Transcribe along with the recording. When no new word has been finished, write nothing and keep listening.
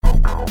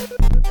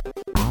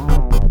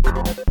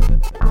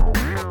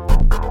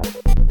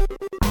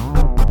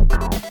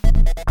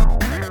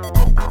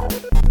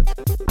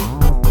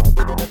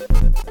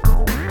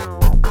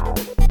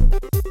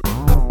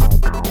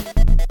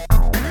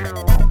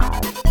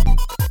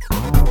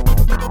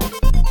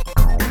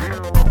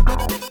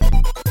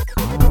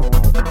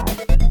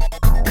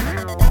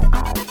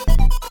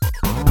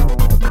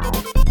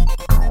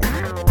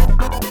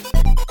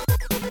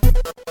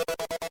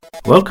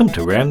Welcome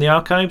to Round the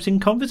Archives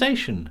in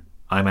Conversation.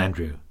 I'm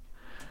Andrew.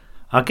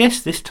 Our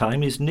guest this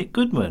time is Nick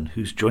Goodman,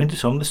 who's joined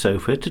us on the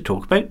sofa to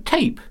talk about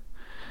tape.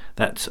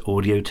 That's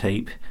audio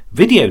tape,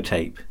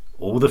 videotape,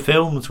 all the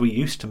films we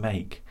used to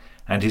make,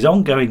 and his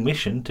ongoing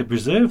mission to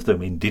preserve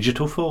them in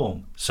digital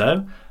form.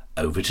 So,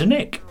 over to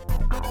Nick.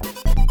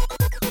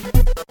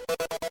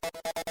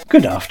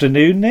 Good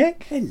afternoon,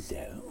 Nick.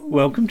 Hello.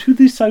 Welcome to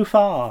the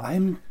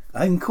sofa.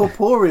 I'm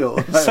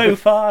corporeal. So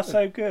far,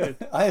 so good.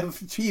 I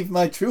have achieved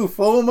my true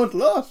form at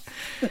last.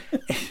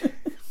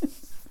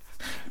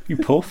 You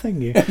poor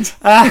thing, you. It's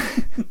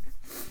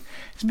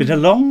been a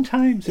long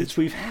time since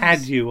we've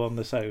had you on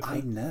the sofa.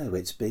 I know,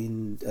 it's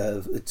been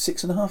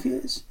 6.5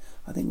 years.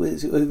 I think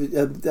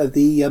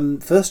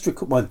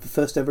the my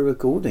first ever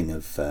recording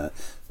of for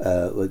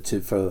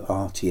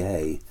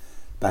RTA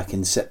back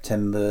in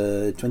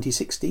September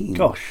 2016.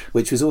 Gosh.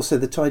 Which was also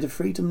the Tide of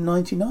Freedom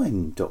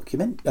 99 not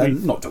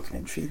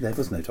documentary, there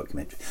was no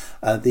documentary.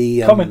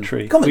 The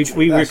commentary.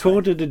 We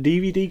recorded right. a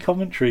DVD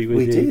commentary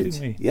with you, didn't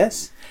we?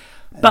 Yes.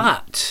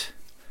 But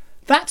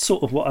that's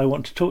sort of what I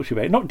want to talk to you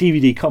about. Not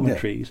DVD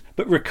commentaries,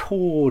 but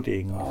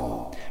recording.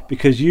 Oh.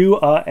 Because you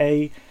are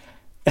a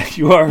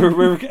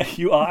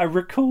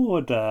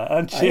recorder,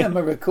 aren't you? I am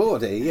a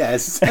recorder,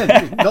 yes.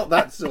 Not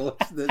that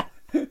sort.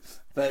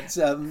 But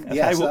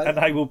yes,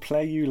 I will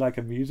play you like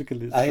a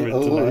musical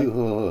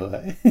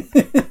instrument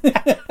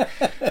tonight.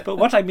 But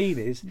what I mean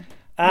is,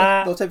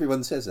 not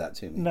everyone says that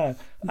to me. No,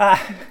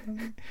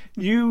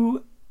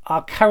 you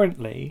are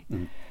currently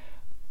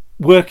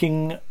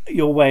working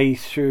your way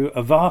through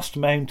a vast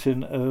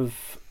mountain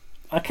of,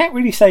 I can't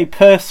really say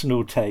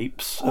personal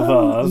tapes of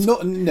ours.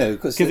 No,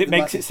 because it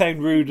makes it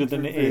sound ruder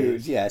than it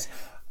is. Yes,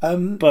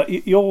 but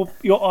you're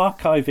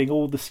archiving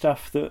all the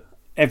stuff that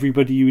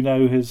everybody you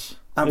know has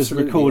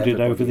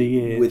recorded over the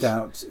years.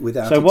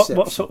 Without so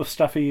what sort of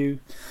stuff are you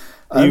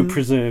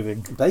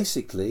preserving?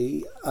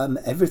 Basically,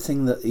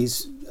 everything that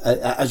is,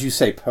 as you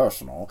say,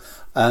 personal,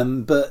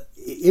 but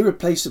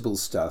irreplaceable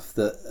stuff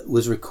that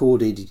was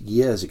recorded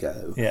years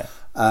ago. Yeah.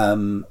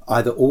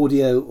 Either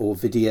audio or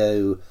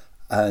video.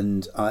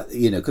 And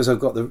because I've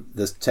got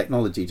the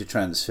technology to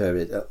transfer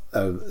it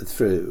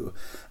through,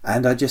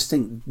 and I just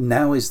think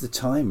now is the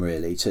time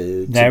really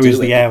to now do is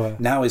it. the hour.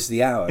 Now is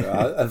the hour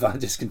of our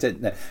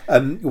discontent.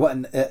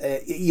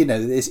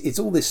 It's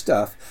all this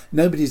stuff.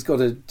 Nobody's got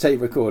a tape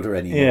recorder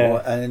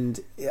anymore, and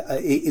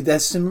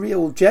there's some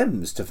real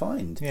gems to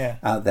find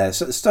out there.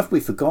 So stuff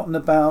we've forgotten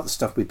about,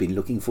 stuff we've been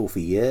looking for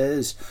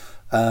years,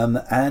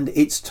 and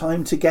it's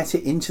time to get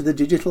it into the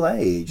digital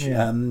age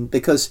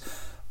because.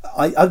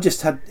 I've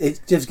just had,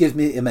 it just gives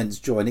me immense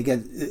joy, and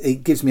again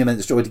it gives me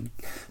immense joy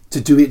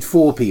to do it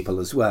for people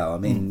as well. I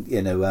mean,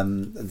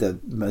 the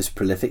most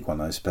prolific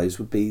one I suppose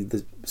would be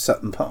the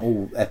Sutton Park,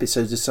 all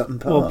episodes of Sutton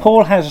Park. Well,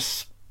 Paul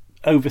has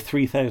over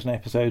 3,000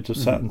 episodes of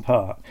Sutton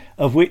Park,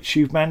 of which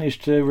you've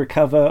managed to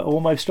recover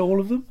almost all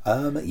of them.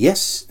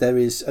 Yes, there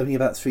is only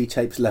about 3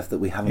 tapes left that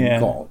we haven't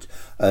got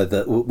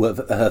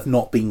that have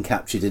not been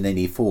captured in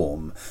any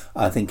form.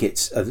 I think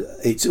it's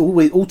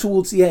always all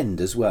towards the end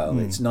as well.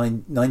 It's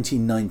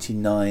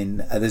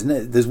 1999.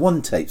 There's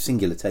one tape,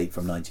 singular tape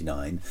from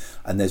 99,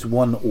 and there's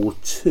 1 or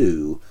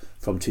 2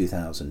 from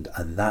 2000,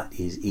 and that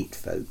is it,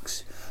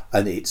 folks.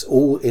 And it's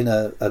all in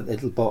a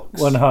little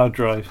box. One hard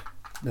drive.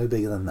 No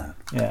bigger than that.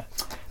 Yeah.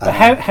 But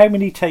how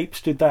many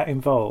tapes did that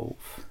involve?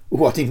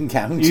 Well, I didn't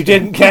count. You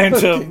didn't count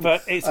them,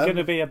 but it's going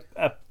to be a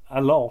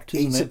lot,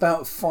 isn't it? It's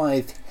about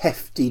 5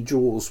 hefty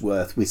drawers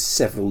worth with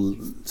several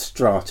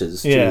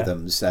stratas to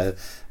them. So,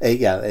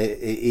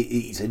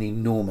 it's an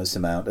enormous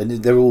amount. And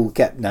they're all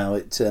kept now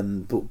at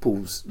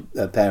Paul's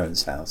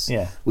parents' house,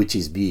 which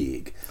is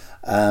big.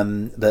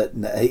 But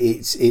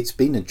it's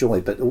been a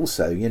joy. But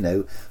also,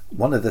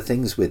 one of the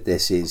things with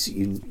this is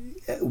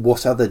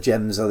what other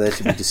gems are there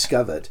to be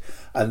discovered?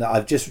 And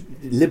I've just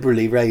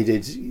liberally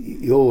raided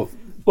your.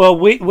 Well,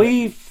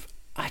 we've.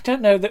 I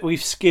don't know that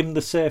we've skimmed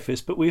the surface,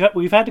 but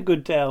we've had a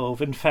good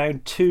delve and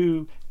found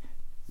 2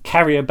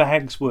 carrier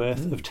bags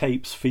worth of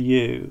tapes for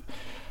you.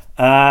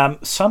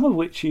 Some of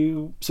which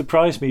you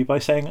surprised me by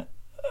saying,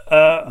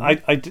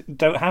 "I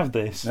don't have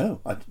this." No,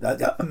 I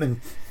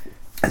mean,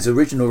 as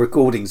original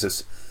recordings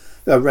of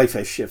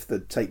Rayface Shift,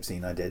 the tape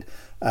scene I did,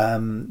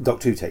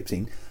 Doc 2 tape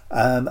scene.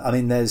 I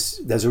mean,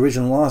 there's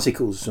original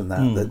articles from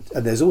that.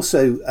 And there's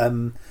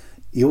also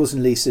yours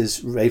and Lisa's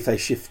Rayface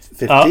Shift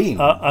 15,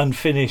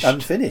 unfinished,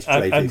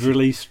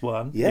 unreleased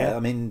one. Yeah, I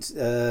mean,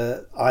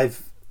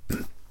 I've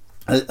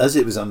as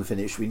it was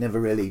unfinished, we never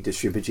really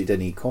distributed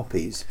any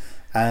copies.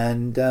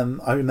 And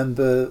I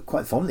remember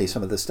quite fondly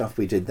some of the stuff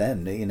we did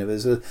then.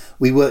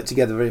 We worked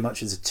together very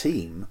much as a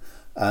team,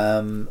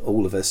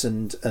 all of us,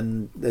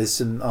 and there's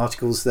some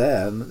articles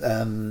there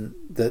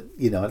that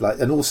I'd like,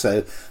 and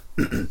also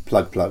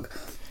plug.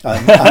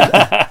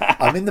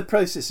 I'm in the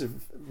process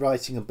of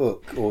writing a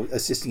book, or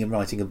assisting in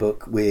writing a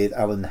book with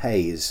Alan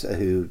Hayes,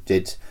 who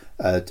did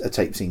a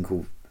tape scene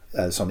called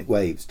Sonic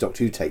Waves,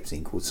 Doctor Who tape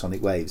scene called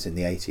Sonic Waves in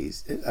the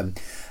 80s,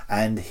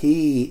 and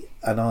he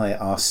and I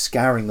are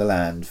scouring the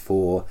land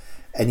for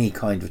any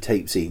kind of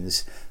tape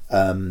scenes,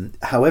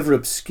 however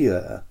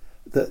obscure,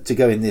 to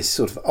go in this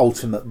sort of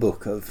ultimate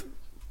book of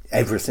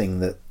everything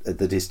that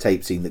is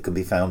tape scene that can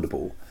be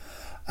foundable.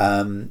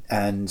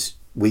 And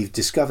we've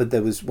discovered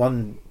there was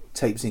one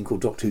tape scene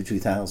called Doctor Who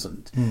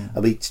 2000,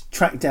 and we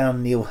tracked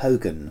down Neil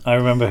Hogan. I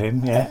remember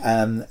him,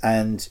 yeah.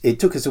 And it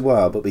took us a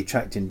while, but we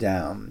tracked him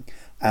down.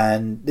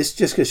 And this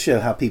just goes to show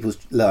how people's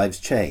lives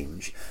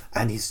change.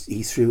 And he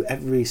threw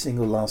every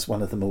single last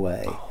one of them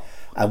away.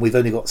 And we've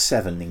only got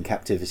 7 in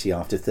captivity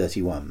after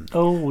 31.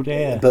 Oh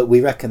dear! But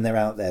we reckon they're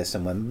out there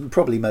somewhere,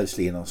 probably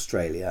mostly in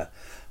Australia.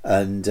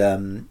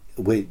 And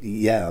we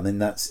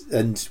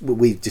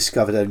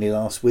discovered only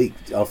last week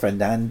our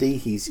friend Andy.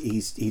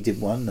 He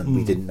did one, and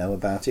we didn't know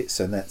about it.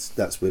 So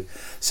that's good.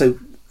 So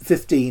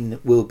 15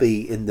 will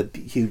be in the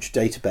huge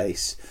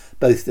database,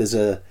 both as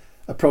a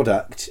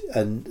product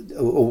and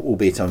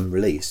albeit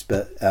unreleased,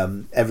 but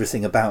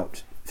everything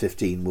about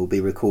 15 will be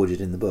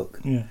recorded in the book.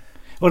 Yeah.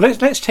 Well,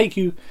 let's take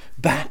you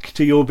back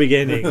to your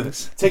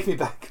beginnings. Take me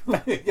back,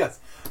 yes,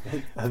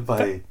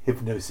 by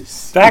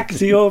hypnosis. Back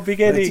to your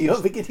beginnings. To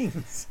your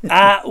beginnings.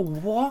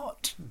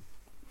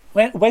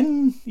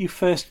 When you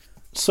first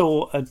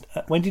saw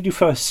when did you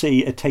first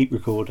see a tape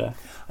recorder?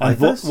 And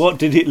what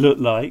did it look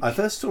like? I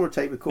first saw a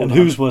tape recorder. And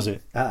whose was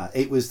it?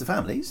 It was the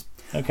family's.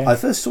 Okay. I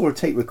first saw a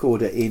tape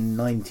recorder in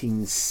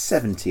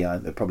 1970.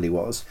 It probably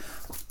was,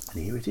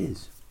 and here it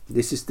is.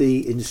 This is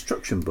the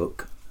instruction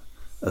book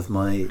of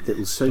my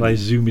little Sony. Shall I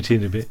zoom it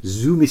in a bit?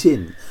 Zoom it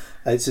in.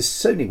 It's a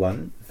Sony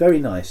one. Very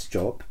nice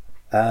job.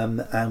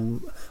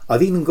 And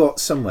I've even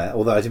got somewhere,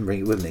 although I didn't bring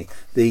it with me,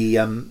 the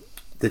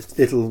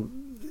little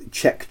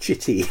Czech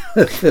chitty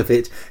of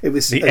it. It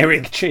was the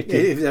Eric Chitty.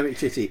 It was Eric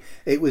Chitty.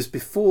 It was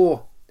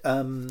before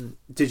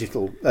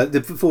digital,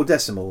 before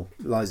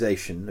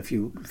decimalisation, a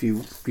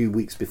few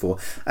weeks before.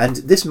 And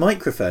this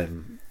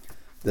microphone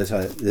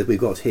that we've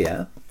got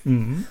here.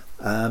 Mm-hmm.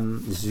 A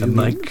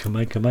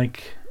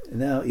mic.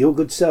 Now, your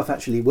good self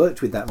actually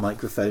worked with that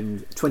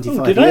microphone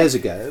 25 years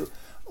ago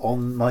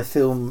on my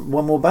film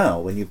One More Bow,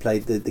 when you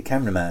played the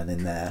cameraman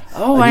in there.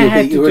 Oh, I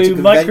had to do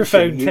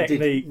microphone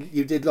technique.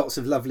 You did lots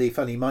of lovely,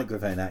 funny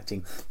microphone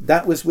acting.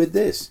 That was with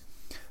this.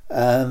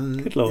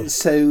 Good Lord.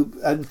 So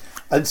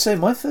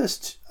my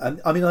first,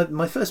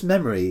 my first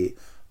memory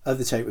of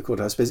the tape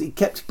recorder, I suppose, it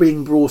kept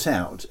being brought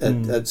out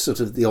at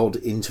sort of the odd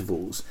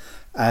intervals,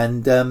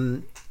 and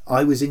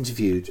I was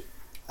interviewed.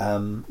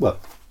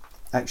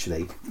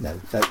 Actually, no,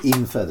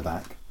 even further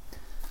back.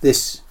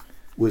 This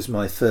was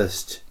my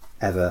first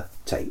ever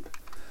tape.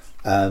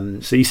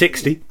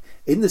 C60.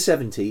 In the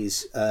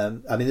 70s,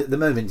 at the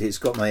moment it's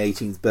got my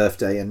 18th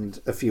birthday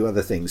and a few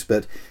other things,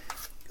 but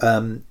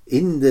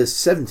in the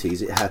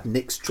 70s it had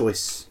Nick's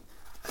Choice.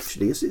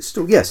 Actually, is it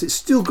still? Yes, it's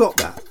still got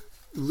that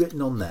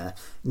written on there.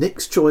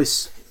 Nick's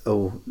Choice,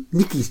 or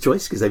Nicky's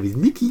Choice, because I was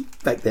Nicky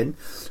back then,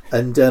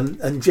 and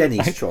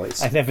Jenny's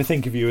Choice. I never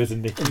think of you as a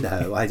Nicky.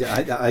 No,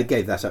 I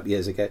gave that up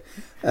years ago.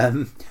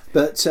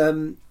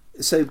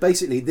 So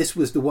basically, this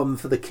was the one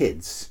for the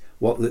kids.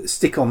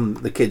 Stick on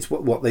the kids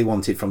what they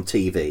wanted from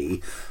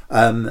TV.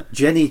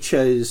 Jenny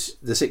chose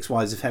The Six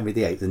Wives of Henry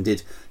VIII and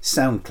did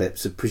sound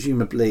clips of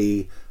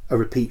presumably a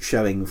repeat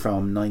showing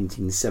from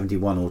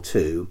 1971 or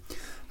 2.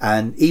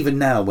 And even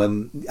now,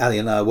 when Ali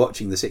and I are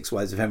watching The Six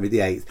Wives of Henry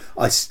VIII,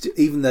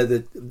 even though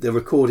the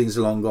recordings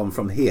are long gone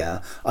from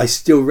here, I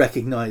still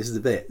recognise the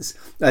bits.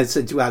 I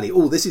said to Ali,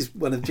 this is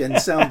one of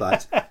Jen's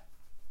soundbites.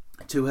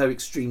 To her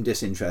extreme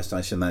disinterest,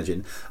 I should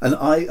imagine.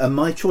 And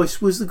my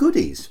choice was the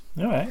Goodies.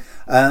 All right.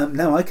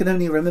 Now, I can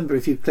only remember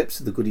a few clips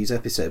of the Goodies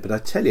episode, but I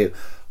tell you,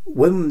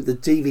 when the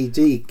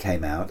DVD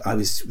came out, I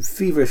was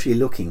feverishly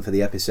looking for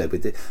the episode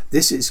with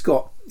this.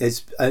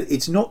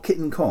 It's not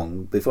Kitten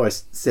Kong, before I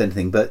say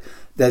anything, but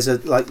there's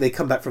they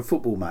come back from a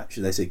football match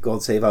and they say,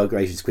 "God save our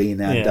gracious Queen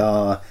and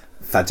our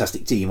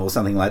fantastic team," or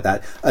something like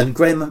that. And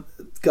Graham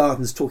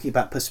Garden's talking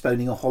about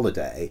postponing a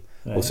holiday,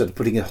 or sort of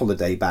putting a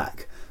holiday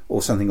back,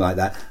 or something like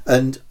that.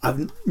 And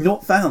I've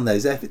not found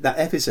that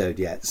episode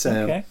yet.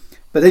 So, okay.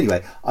 But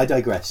anyway, I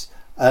digress.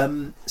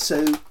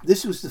 So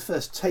this was the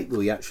first tape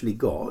we actually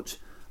got.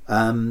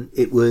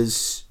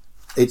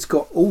 It's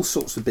got all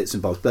sorts of bits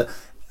and bobs, but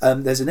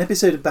there's an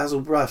episode of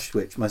Basil Brush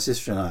which my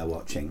sister and I are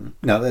watching,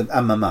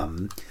 and my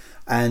mum,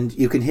 and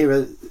you can hear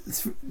a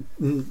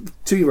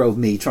 2-year-old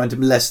me trying to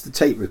molest the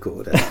tape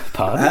recorder.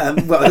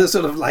 Pardon? Well,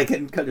 sort of like,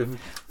 and kind of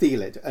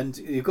feel it, and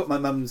you've got my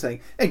mum saying,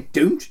 "Hey,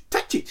 don't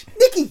touch it,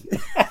 Nicky!"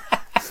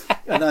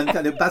 And I'm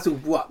kind of Basil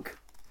Bruck.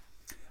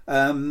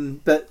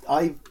 But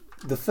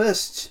the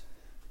first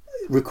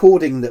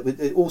recording that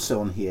was also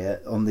on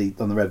here on the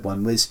red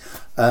one was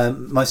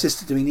my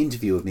sister doing an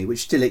interview with me,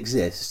 which still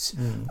exists,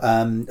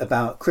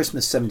 about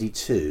Christmas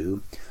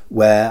 '72,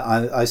 where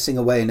I sing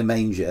Away in a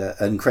Manger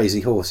and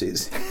Crazy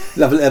Horses.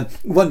 Lovely,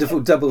 wonderful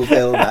double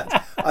bill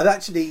that. I've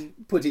actually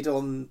put it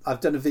on. I've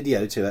done a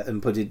video to it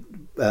and put it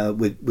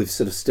with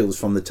sort of stills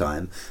from the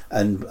time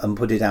and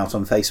put it out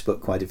on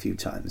Facebook quite a few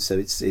times. So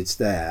it's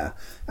there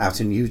out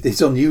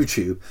it's on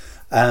YouTube.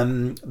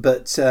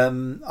 But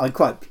I'm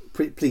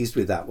quite pleased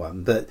with that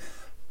one. But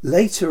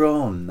later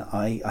on,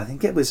 I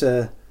think it was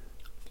a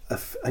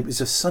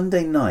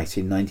Sunday night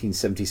in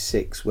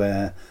 1976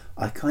 where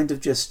I kind of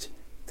just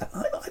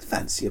I'd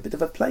fancy a bit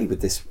of a play with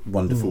this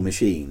wonderful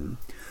machine,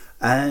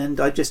 and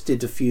I just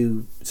did a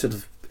few sort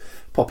of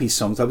poppy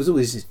songs. I was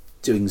always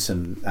doing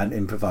some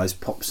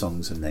improvised pop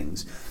songs and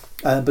things,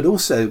 but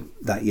also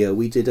that year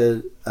we did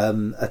a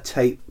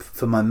tape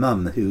for my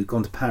mum who had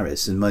gone to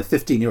Paris, and my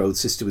 15-year-old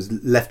sister was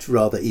left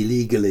rather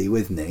illegally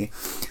with me,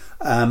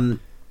 and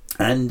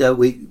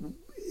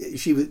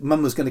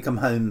mum was going to come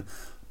home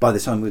by the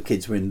time the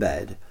kids were in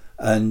bed,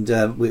 and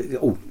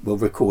we'll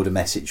record a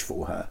message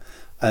for her.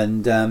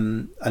 And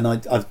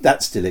that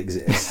still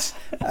exists,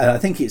 and I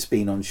think it's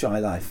been on Shy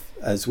Life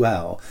as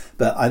well.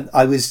 But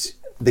I was,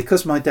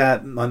 because my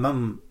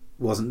mum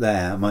wasn't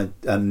there,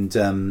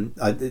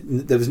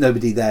 there was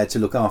nobody there to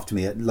look after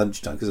me at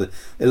lunchtime, because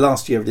the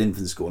last year at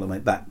infant school I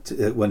went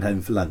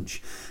home for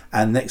lunch,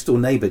 and next door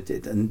neighbour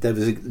did, and there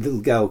was a little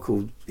girl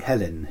called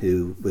Helen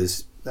who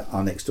was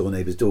our next door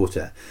neighbour's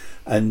daughter,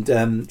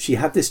 and she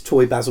had this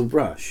toy Basil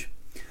brush.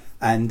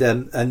 And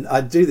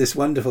I'd do this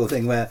wonderful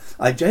thing where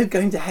I'd go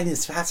going to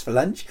Helen's house for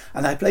lunch,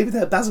 and I'd play with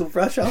her Basil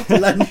brush after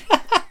lunch.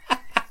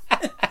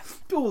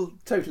 All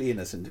totally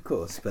innocent, of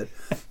course, but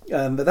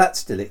that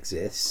still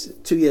exists.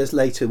 2 years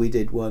later, we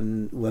did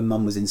one when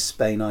Mum was in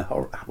Spain. I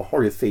have a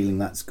horrid feeling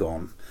that's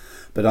gone,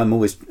 but I'm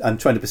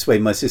trying to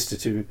persuade my sister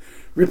to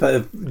rip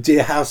her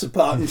dear house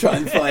apart and try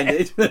and find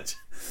it. But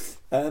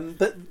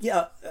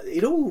yeah,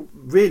 it all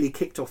really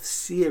kicked off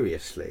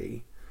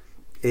seriously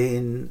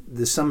in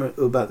the summer,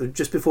 about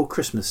just before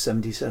Christmas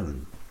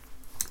 '77,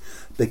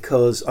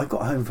 because I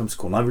got home from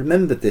school and I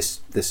remembered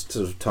this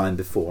sort of time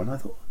before, and I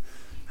thought,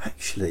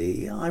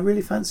 actually, I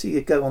really fancy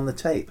a go on the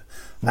tape.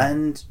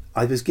 And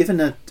I was given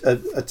a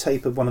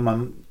tape of one of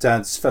my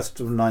dad's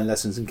Festival of Nine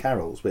Lessons and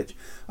Carols, which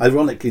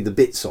ironically the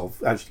bits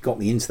of actually got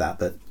me into that,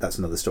 but that's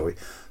another story.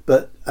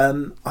 But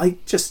I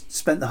just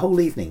spent the whole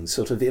evening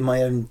sort of in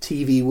my own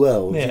TV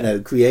world,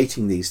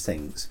 creating these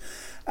things.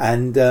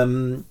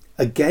 And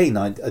again,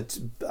 I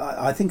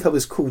think I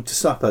was called to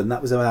supper, and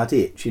that was about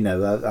it.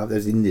 I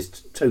was in this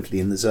totally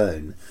in the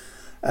zone.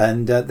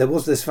 And there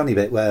was this funny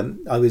bit where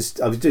I was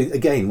doing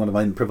again one of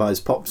my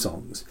improvised pop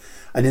songs,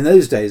 and in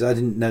those days I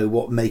didn't know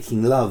what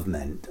making love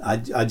meant.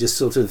 I just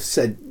sort of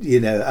said,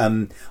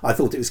 I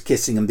thought it was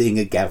kissing and being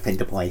a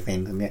girlfriend or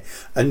boyfriend,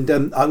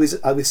 and I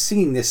was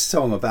singing this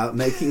song about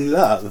making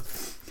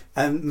love,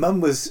 and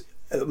Mum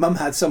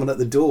had someone at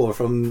the door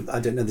from, I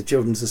don't know, the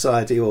Children's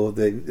Society or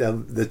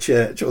the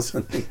church or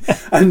something,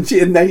 and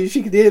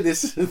she could hear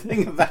this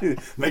thing about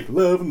make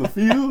love in the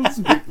fields,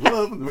 make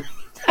love in the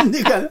and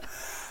you go,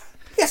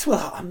 yes,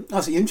 well,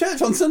 I'll see you in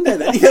church on Sunday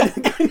then.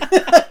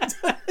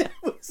 It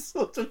was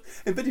sort of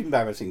a bit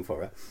embarrassing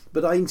for her.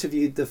 But I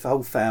interviewed the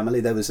whole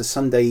family. There was a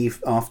Sunday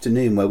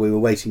afternoon where we were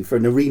waiting for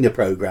an arena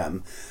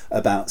programme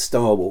about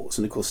Star Wars,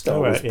 and of course Star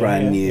Wars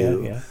brand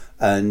new. Yeah.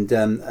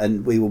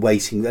 And we were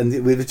waiting, and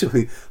we were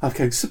talking. I'm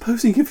going,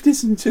 supposing if it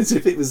isn't, as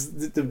if it was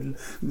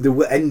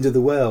the end of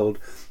the world.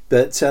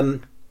 But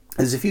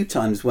there's a few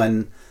times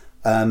when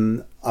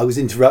I was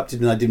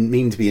interrupted, and I didn't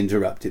mean to be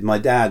interrupted. My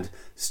dad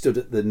stood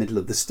at the middle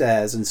of the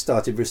stairs and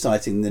started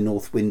reciting "The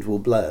North Wind Will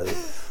Blow,"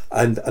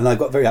 and I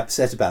got very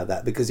upset about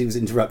that because he was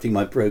interrupting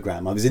my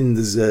programme. I was in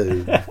the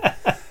zone.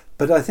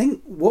 But I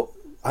think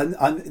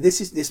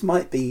this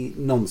might be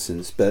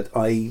nonsense, but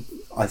I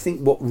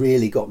think what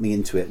really got me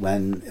into it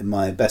when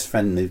my best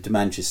friend moved to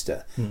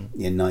Manchester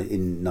in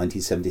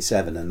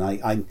 1977, and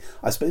I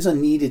suppose I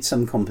needed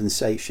some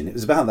compensation. It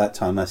was about that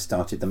time I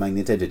started the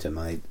Magnet Editor,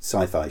 my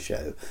sci-fi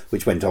show,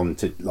 which went on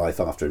to Life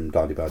After and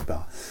blah.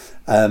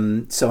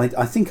 So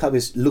I think I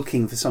was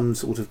looking for some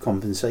sort of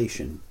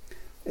compensation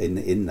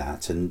in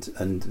that,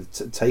 and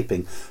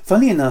taping.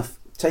 Funnily enough,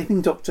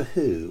 taping Doctor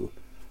Who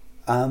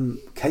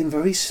came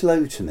very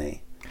slow to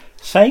me.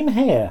 Same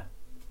here.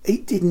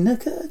 It didn't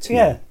occur to me.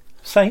 Yeah,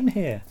 same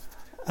here.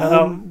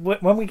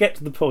 When we get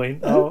to the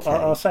point,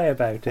 I'll say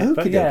about it.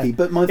 Okay,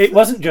 but it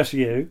wasn't just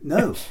you.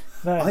 No.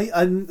 No.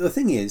 The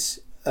thing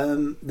is,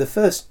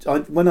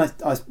 when I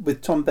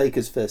with Tom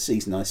Baker's first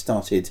season, I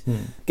started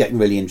getting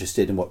really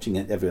interested in watching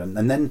it, everyone,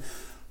 and then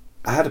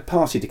I had a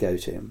party to go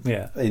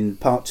to in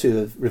part 2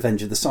 of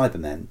Revenge of the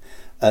Cybermen,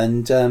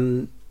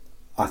 and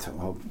I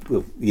thought,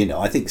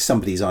 I think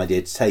somebody's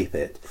idea to tape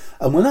it.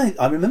 And when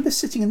I remember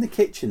sitting in the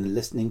kitchen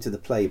listening to the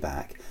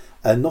playback,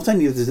 and not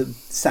only was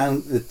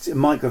the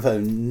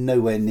microphone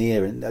nowhere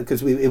near,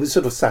 because it was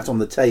sort of sat on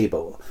the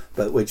table,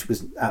 but which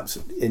was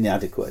absolutely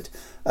inadequate.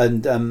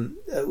 And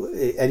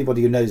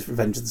anybody who knows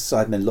Revenge of the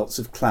Cybermen, lots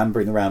of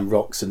clambering around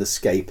rocks and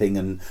escaping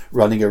and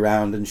running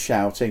around and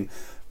shouting.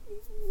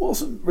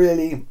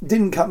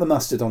 Didn't cut the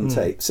mustard on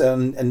tape. So,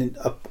 and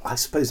I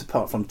suppose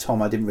apart from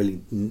Tom, I didn't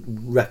really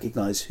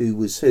recognise who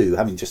was who,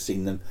 having just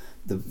seen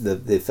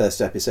the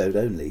first episode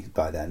only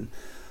by then.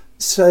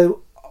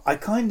 So I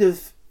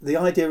the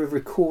idea of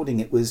recording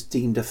it was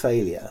deemed a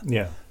failure.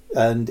 Yeah.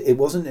 And it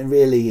wasn't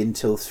really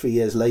until 3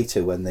 years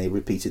later when they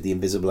repeated The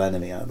Invisible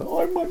Enemy. I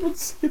thought, I might not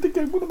see it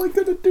again. What am I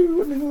going to do?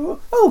 And then,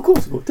 of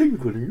course I've got tape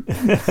recording.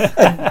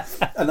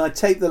 and I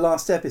taped the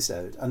last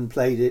episode and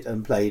played it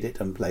and played it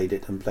and played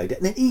it and played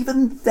it. And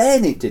even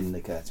then it didn't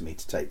occur to me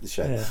to tape the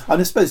show. Yeah. And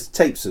I suppose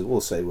tapes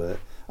also were...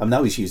 I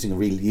was using a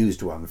really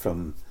used one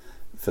from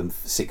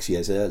 6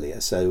 years earlier,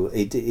 so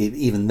it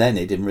even then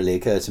it didn't really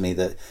occur to me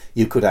that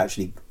you could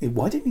actually,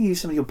 why didn't you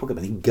use some of your pocket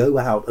money, go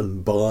out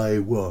and buy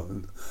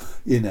one,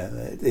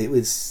 it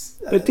was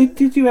but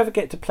did you ever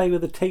get to play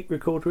with a tape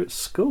recorder at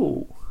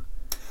school?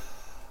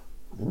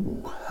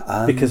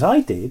 Because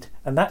I did,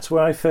 and that's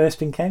where I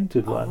first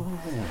encountered one.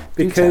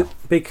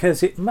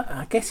 Because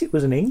I guess it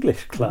was an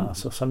English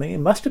class or something. It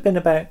must have been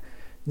about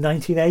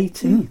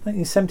 1980,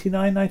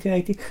 1979,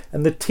 1980,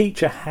 and the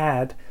teacher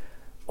had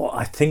what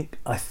I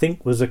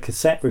think was a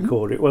cassette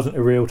recorder. It wasn't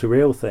a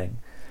reel-to-reel thing,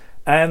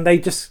 and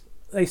they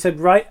said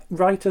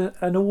write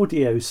an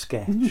audio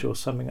sketch or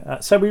something like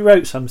that. So we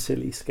wrote some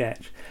silly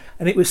sketch,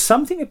 and it was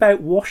something about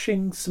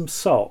washing some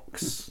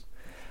socks,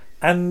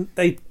 and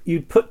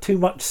you'd put too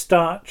much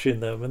starch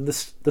in them, and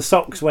the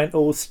socks went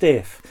all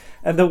stiff.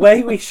 And the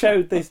way we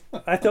showed this,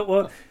 I thought,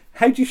 well,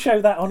 how do you show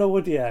that on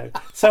audio?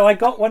 So I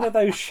got one of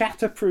those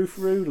shatterproof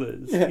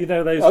rulers,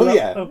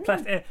 those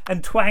plastic,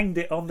 and twanged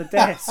it on the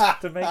desk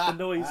to make the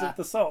noise of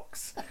the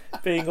socks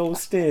being all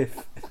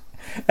stiff.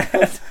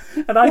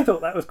 And I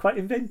thought that was quite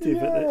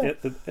inventive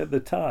at the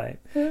time.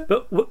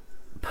 But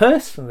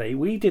personally,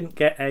 we didn't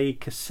get a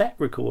cassette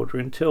recorder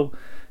until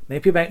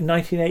maybe about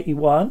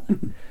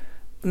 1981.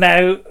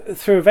 Now,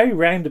 through a very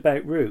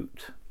roundabout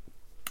route,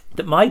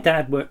 that my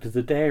dad worked as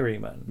a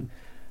dairyman,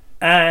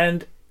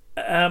 and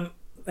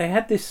they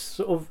had this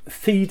sort of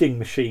feeding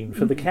machine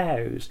for the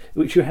cows,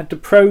 which you had to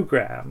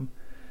program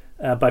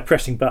by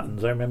pressing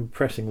buttons. I remember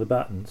pressing the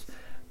buttons.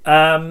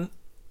 And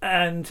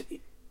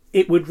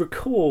it would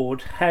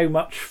record how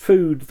much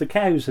food the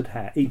cows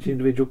had, each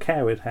individual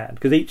cow had,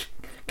 because each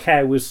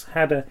cow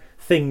had a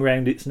thing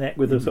round its neck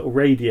with a sort of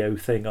radio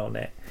thing on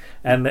it.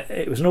 And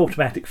it was an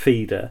automatic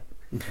feeder.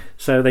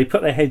 So they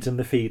put their heads in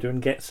the feeder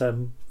and get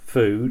some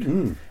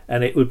food,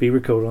 and it would be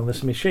recorded on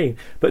this machine.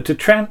 But to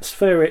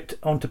transfer it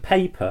onto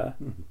paper,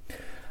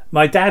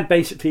 my dad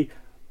basically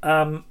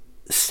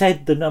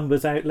said the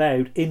numbers out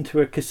loud into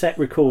a cassette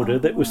recorder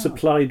that was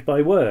supplied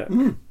by work,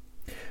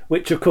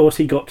 which of course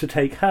he got to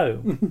take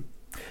home.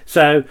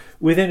 So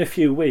within a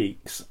few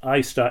weeks I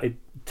started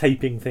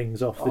taping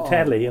things off the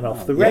telly and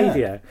off the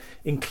radio,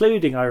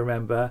 including, I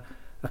remember,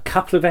 a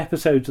couple of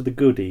episodes of The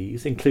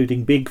Goodies,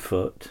 including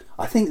Bigfoot.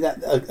 I think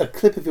that a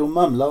clip of your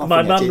mum laughing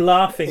My mum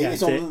laughing at it.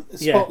 It's on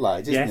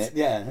Spotlight, isn't it?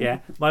 Yeah.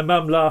 My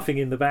mum laughing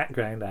in the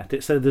background at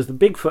it. So there's the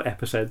Bigfoot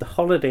episode, the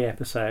holiday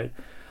episode.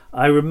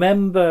 I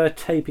remember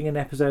taping an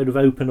episode of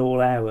Open All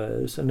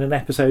Hours and an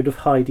episode of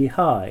Heidi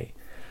High,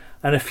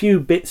 and a few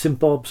bits and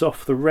bobs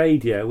off the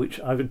radio, which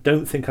I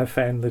don't think I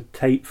found the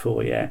tape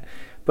for yet.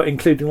 But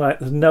including like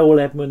the Noel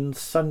Edmonds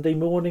Sunday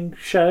morning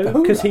show,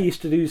 because he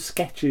used to do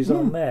sketches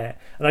on there,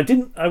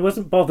 and I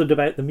wasn't bothered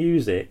about the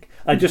music.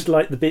 I just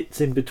liked the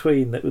bits in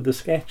between that were the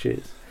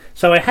sketches.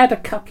 So I had a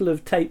couple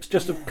of tapes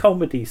just of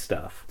comedy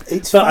stuff,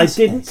 but I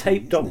didn't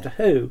tape Doctor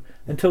Who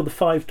until the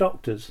Five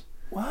Doctors.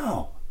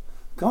 Wow,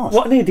 gosh,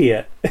 what an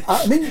idiot!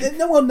 I mean,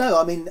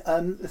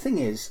 the thing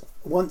is,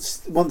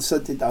 once I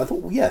did, I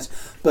thought, well, yes,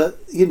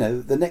 but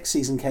the next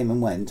season came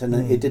and went, and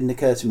it didn't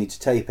occur to me to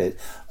tape it.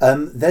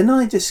 Then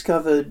I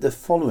discovered the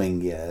following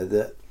year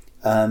that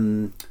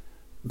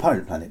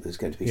Pirate Planet was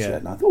going to be shown,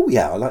 and I thought, oh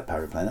yeah, I like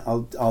Pirate Planet.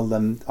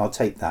 I'll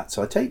tape that.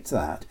 So I taped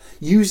that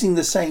using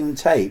the same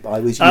tape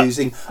I was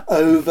using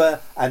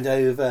over and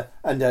over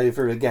and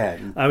over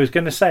again. I was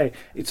going to say,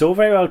 it's all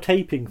very well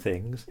taping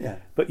things,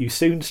 but you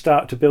soon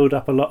start to build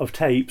up a lot of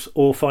tapes,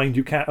 or find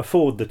you can't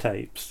afford the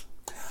tapes.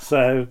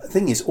 So the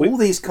thing is, all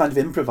these kind of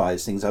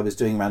improvised things I was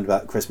doing around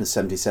about Christmas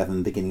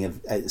 77, beginning of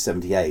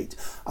 78,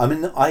 I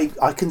mean,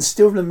 I can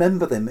still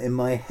remember them in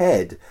my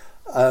head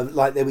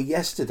like they were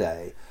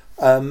yesterday,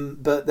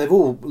 but they've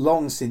all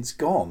long since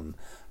gone.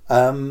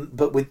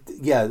 But with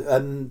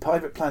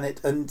Pirate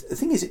Planet, and the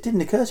thing is, it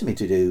didn't occur to me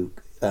to do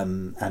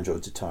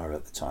Android to Tara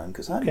at the time,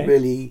 because I hadn't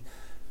really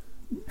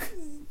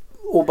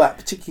all that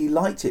particularly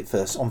liked it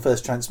on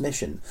first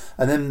transmission.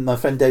 And then my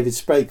friend David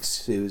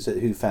Sprakes, who's a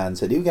Who fan,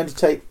 said, "Are you going to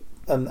take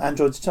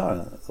Android to Tara?"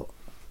 And I thought,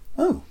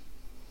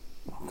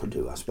 I could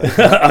do, I suppose.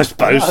 I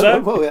suppose so.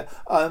 Well, yeah.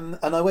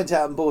 And I went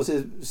out and bought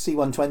a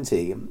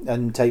C120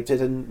 and taped it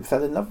and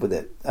fell in love with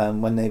it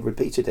when they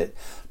repeated it.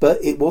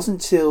 But it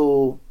wasn't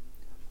till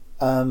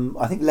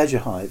I think Leisure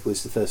Hive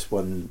was the first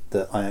one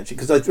that I actually,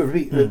 because I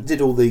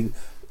did all the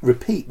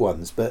repeat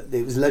ones, but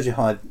it was leisure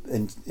hired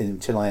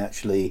until I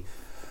actually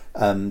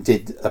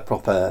did a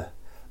proper.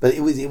 But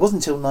it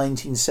wasn't until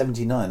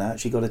 1979 I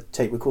actually got a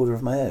tape recorder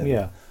of my own.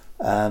 Yeah.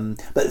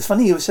 But it's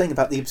funny you were saying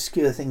about the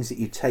obscure things that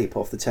you tape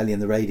off the telly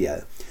and the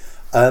radio.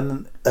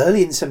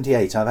 Early in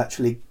 '78,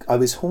 I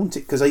was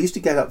haunted because I used to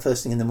get up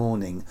first thing in the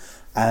morning,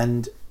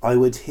 and I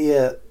would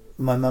hear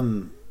my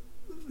mum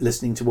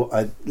listening to what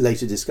I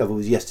later discovered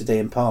was Yesterday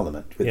in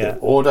Parliament with the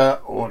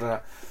order.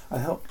 I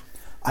thought,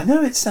 I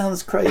know it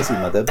sounds crazy,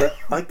 Mother, but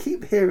I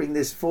keep hearing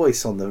this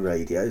voice on the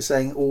radio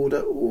saying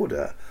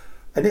order.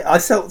 And I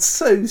felt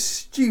so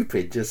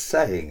stupid just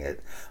saying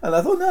it. And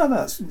I thought, no,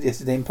 that's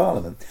Yesterday in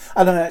Parliament.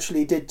 And I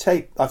actually did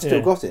tape, I've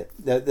still got it,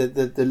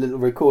 the little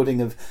recording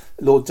of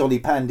Lord Dolly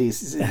Pandy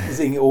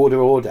singing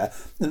order.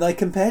 And I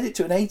compared it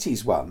to an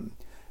 80s one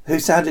who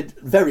sounded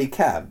very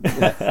cab.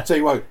 So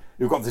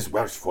you've got this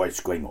Welsh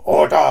voice going,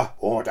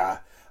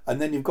 order.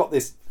 And then you've got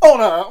this,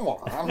 order.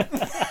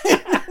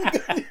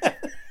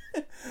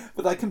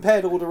 But I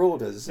compared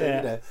orders,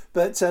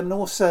 But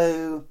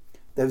also...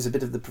 There was a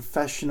bit of The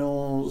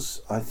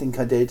Professionals, I think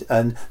I did.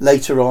 And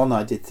later on,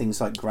 I did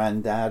things like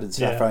Grandad and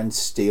Sapphire and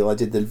Steel. I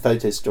did the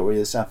photo story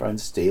of Sapphire and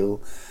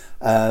Steel.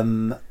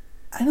 And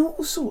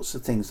all sorts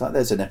of things. Like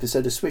there's an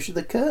episode of Swish of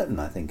the Curtain,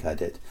 I think I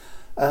did.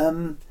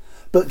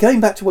 But going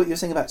back to what you were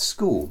saying about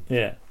school.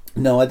 Yeah.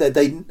 No, I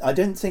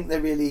don't think they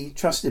really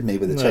trusted me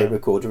with a tape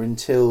recorder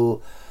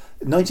until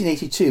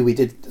 1982. We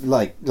did,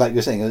 like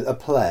you're saying, a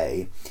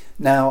play.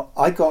 Now,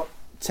 I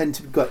tend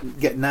to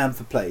get nabbed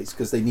for plays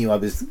because they knew I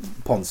was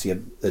Poncy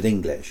at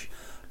English,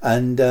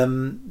 and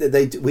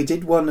we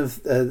did one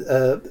of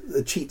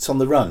Cheats on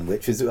the Run,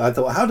 which is, I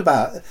thought, how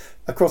about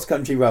a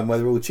cross-country run where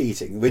they're all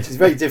cheating, which is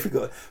very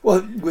difficult.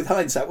 Well, with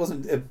hindsight, it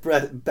wasn't a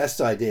best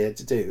idea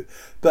to do,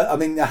 but I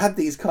mean, I had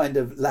these kind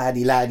of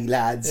laddie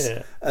lads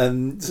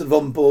sort of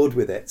on board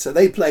with it, so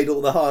they played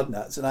all the hard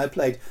nuts, and I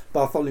played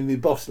Bartholomew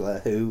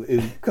Bottler, who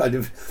kind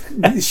of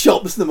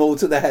shops them all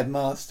to the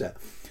headmaster,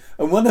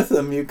 and one of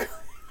them we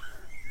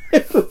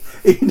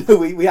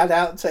had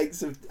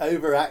outtakes of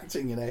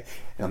overacting,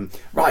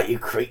 right, you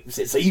creeps,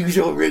 it's the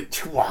usual route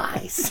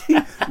twice.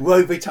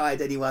 Woe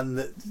betide anyone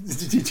that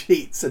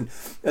cheats, and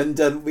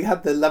we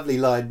had the lovely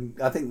line,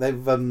 I think there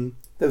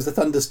was a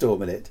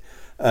thunderstorm in it,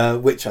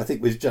 which I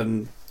think was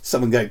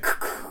someone going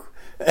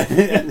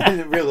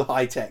and real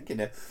high tech,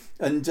 and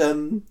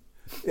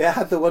it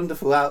had the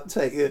wonderful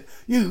outtake,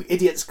 you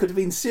idiots could have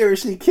been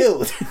seriously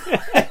killed.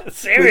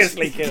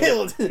 Seriously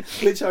killed.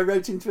 Which I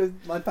wrote into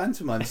my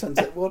pantomime,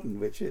 Sunset Warden,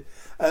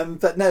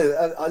 but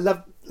no, I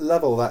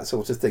love all that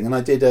sort of thing. And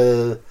I did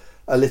a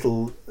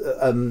little,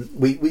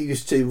 we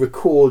used to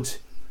record,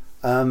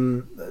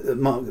 my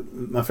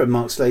friend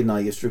Mark Slade and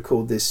I used to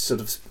record this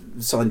sort of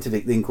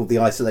scientific thing called the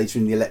isolator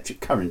and the electric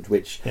current,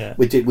 which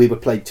we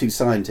would play two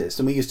scientists,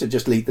 and we used to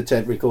just leave the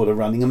tape recorder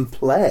running and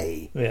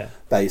play,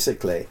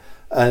 basically.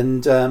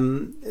 And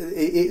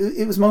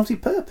it was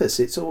multi-purpose.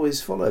 It's always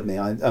followed me.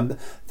 The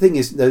thing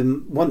is,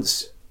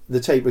 once the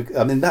tape,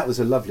 that was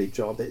a lovely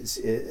job.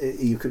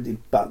 You could do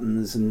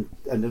buttons and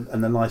a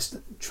nice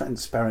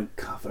transparent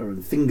cover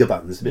and finger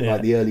buttons, a bit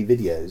like the early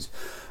videos.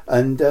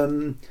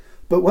 And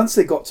but once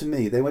they got to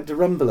me, they went to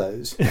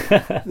Rumbelows,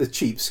 the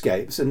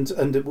cheapskates,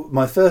 and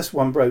my first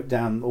one broke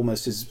down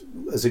almost as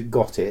it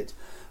got it,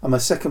 and my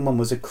second one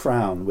was a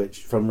Crown,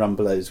 which from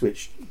Rumbelows,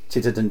 which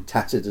tittered and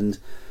tattered and.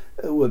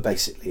 Well,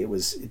 basically, it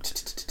was.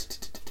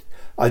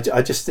 I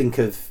just think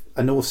of,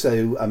 and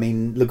also,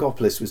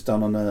 Logopolis was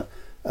done on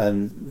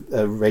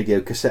a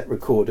radio cassette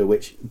recorder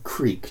which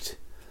creaked,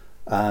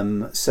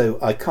 so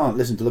I can't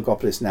listen to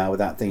Logopolis now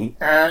without thinking.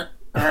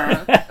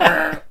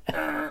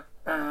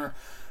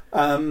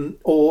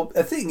 Or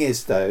a thing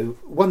is, though,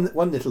 one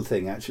little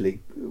thing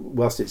actually,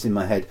 whilst it's in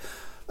my head.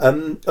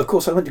 Of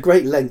course, I went to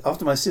great lengths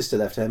after my sister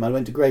left home. I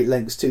went to great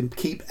lengths to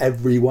keep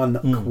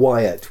everyone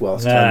quiet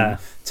whilst I'm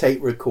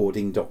tape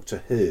recording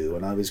Doctor Who,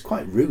 and I was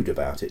quite rude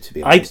about it, to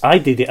be honest. I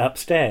did it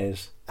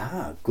upstairs.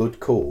 Good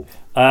call.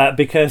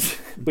 Because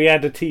we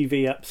had a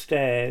TV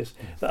upstairs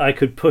that I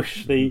could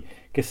push the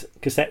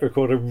cassette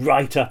recorder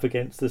right up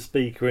against the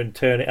speaker and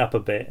turn it up a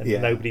bit,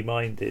 and nobody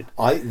minded.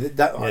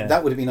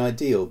 That would have been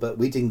ideal, but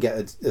we didn't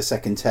get a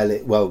second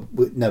telly. Well,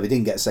 no, we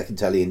didn't get a second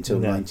telly until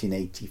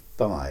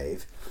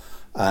 1985.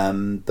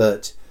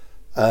 But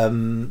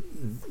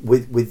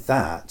with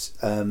that,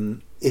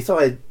 if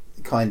I had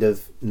kind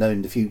of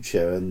known the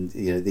future and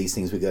these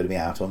things were going to be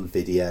out on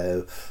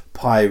video,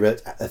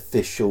 pirate,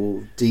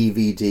 official,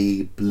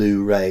 DVD,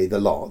 Blu-ray, the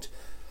lot,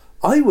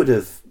 I wouldn't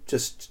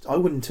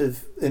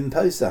have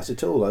imposed that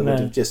at all. I would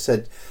have just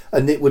said,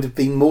 and it would have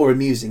been more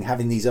amusing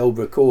having these old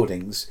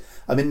recordings.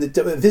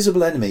 The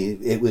Visible Enemy,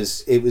 it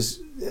was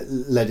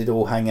let it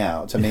all hang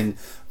out. When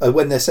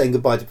they're saying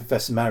goodbye to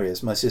Professor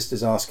Marius, my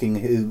sister's asking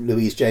who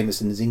Louise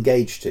Jameson is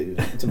engaged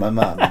to my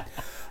mum.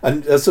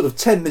 And sort of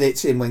 10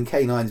 minutes in, when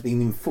K9's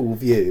been in full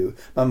view,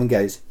 Mum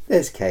goes,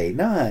 "There's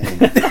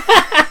K9."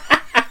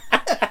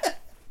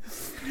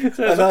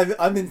 and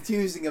I'm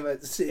enthusing about.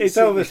 It's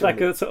almost like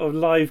a sort of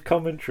live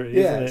commentary,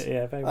 isn't it?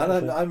 Yeah, very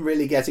and much I'm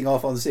really getting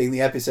off on seeing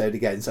the episode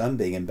again, so I'm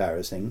being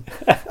embarrassing.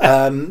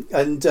 And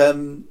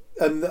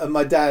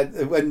my dad,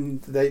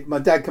 my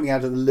dad coming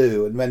out of the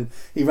loo, and when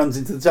he runs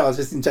into the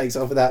TARDIS and takes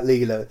off without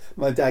Leela,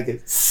 my dad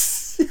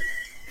goes.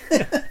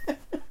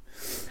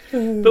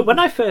 But when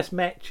I first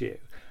met you,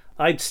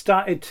 I'd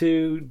started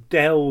to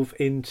delve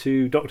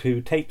into Doctor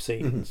Who tape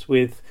scenes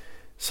with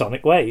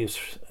Sonic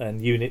Waves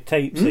and Unit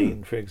Tape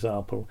Scene, for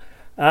example,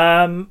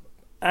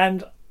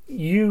 and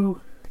you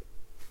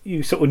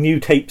sort of knew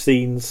tape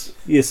scenes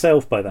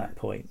yourself by that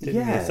point,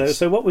 didn't you?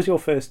 So what was your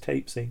first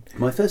tape scene?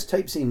 My first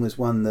tape scene was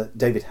one that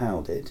David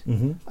Howe did,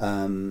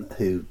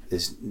 who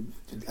is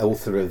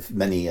author of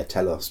many a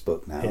Telos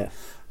book now. Yeah.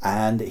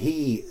 And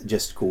he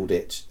just called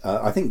it,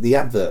 I think the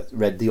advert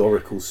read The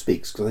Oracle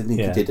Speaks, because I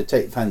think he did a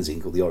tape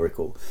fanzine called The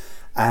Oracle.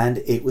 And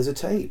it was a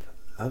tape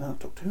about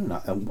Doctor Who.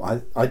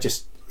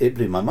 It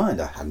blew my mind.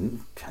 It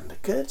hadn't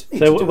occurred to me.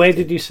 So where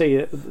did you see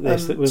it?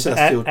 It was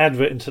an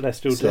advert in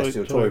Celestial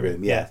Toy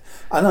Room, yeah.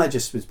 And I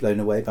just was blown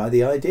away by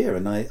the idea,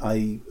 and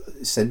I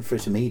sent for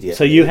it immediately.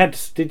 So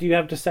did you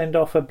have to send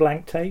off a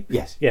blank tape?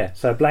 Yes. Yeah,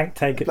 so a blank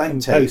tape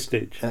and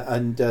postage.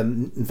 And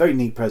very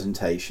neat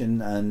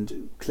presentation,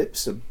 and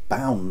clips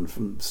abound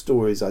from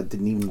stories I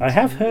didn't even... I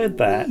have heard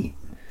that.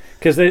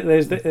 Because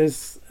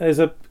there's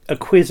a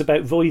quiz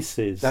about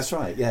voices. That's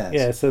right. Yes.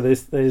 Yeah. So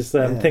there's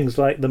things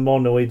like the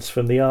monoids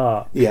from the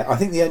Ark. Yeah, I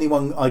think the only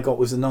one I got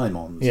was the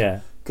Nymons.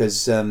 Yeah.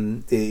 Because I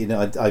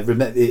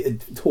remember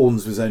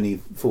Horns was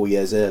only 4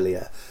 years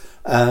earlier,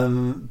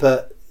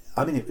 but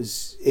I mean it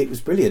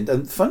was brilliant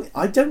and funny.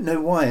 I don't know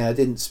why I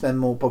didn't spend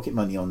more pocket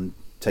money on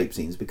tape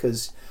scenes,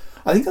 because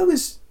I think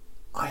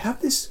I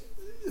have this.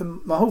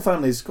 My whole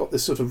family's got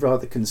this sort of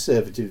rather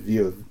conservative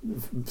view of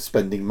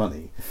spending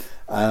money,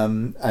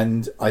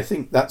 and I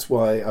think that's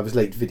why I was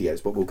late to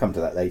videos, but we'll come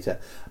to that later.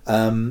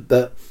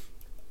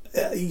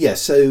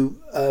 So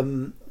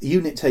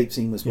Unit Tape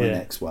Scene was my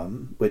next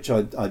one, which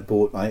I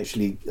bought. I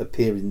actually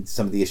appear in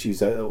some of the issues.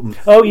 You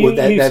used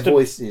their to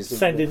voices.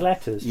 send in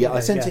letters. Yeah,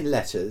 I sent in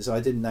letters. I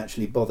didn't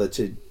actually bother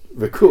to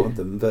record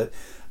them, but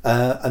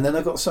and then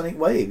I got Sonic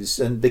Waves,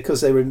 and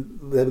because they were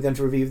going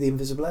to review The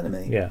Invisible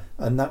Enemy,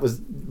 and that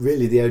was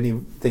really the only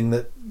thing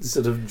that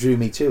sort of drew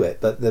me to it.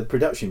 But the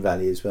production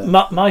values were.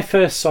 My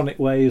first Sonic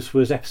Waves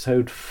was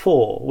episode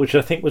 4, which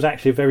I think was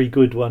actually a very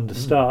good one to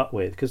start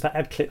with, because that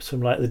had clips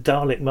from like the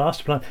Dalek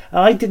Master Plan.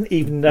 I didn't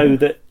even know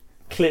that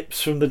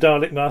clips from the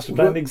Dalek Master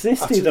Plan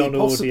existed on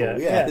audio.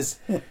 Yes.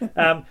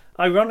 Yeah.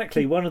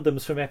 Ironically, one of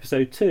them's from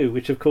episode 2,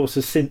 which of course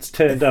has since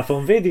turned up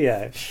on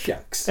video.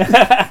 Shucks. No.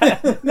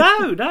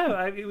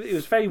 It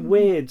was very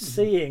weird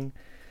seeing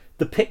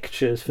the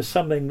pictures for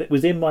something that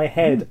was in my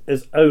head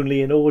as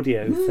only an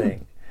audio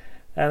thing.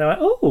 And I went,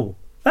 oh,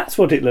 that's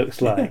what it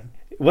looks like.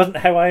 It wasn't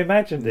how I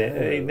imagined it.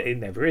 No. It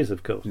never is,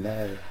 of course.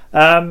 No.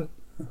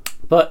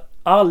 But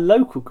our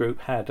local group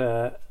had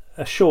a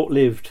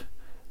short-lived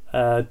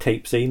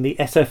tape scene, the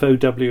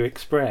SFOW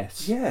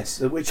Express.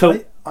 Yes, which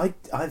I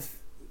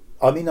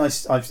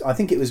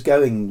think it was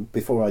going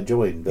before I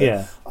joined,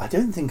 but I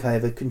don't think I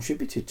ever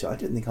contributed to. I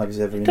don't think I was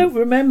ever. I don't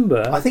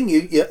remember. I think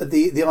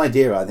the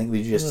idea. I think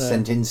we just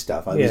sent in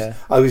stuff.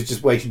 I was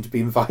just waiting to be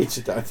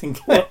invited. I think.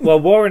 Well,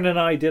 Warren and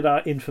I did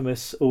our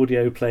infamous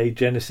audio play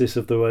Genesis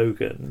of the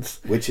Wogans,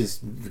 which has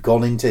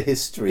gone into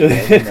history.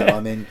 I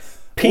mean.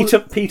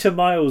 Peter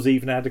Miles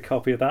even had a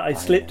copy of that. I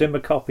slipped him a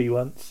copy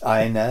once.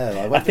 I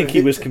know. I think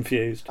he was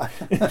confused. I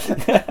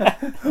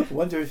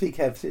wonder if he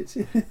kept it.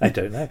 I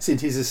don't know. It's in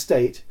his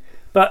estate.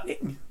 But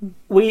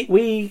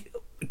we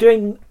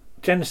doing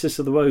Genesis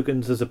of the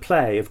Wogans as a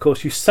play, of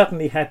course, you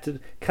suddenly had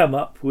to come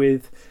up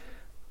with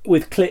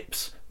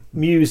clips,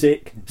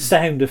 music,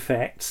 sound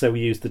effects. So we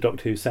used the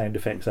Doctor Who sound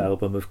effects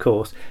album, of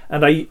course,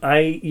 and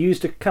I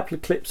used a couple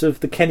of clips of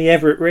the Kenny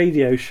Everett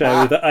radio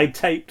show that I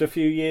taped a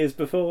few years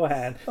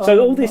beforehand. So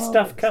all this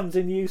stuff comes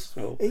in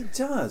useful. It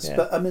does,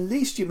 but at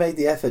least you made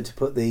the effort to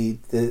put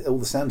all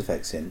the sound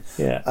effects in.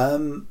 Yeah.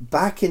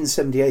 Back in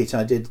 '78,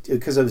 I did,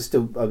 because I was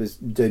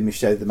doing my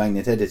show, The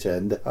Magnet Editor,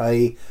 and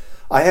I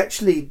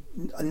actually,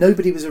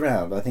 nobody was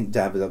around. I think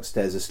Dad was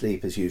upstairs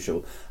asleep as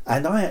usual,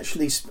 and I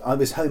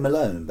was home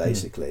alone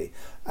basically,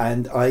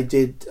 and I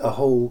did a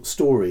whole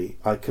story.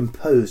 I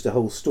composed a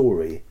whole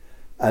story,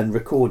 and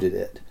recorded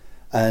it,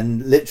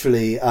 and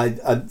literally,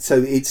 so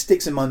it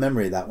sticks in my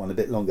memory, that one, a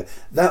bit longer.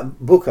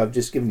 That book I've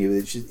just given you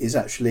is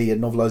actually a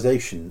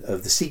novelisation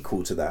of the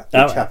sequel to that,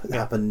 which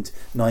happened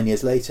 9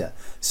 years later.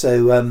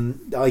 So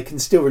I can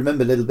still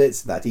remember little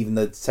bits of that, even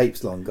though the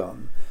tape's long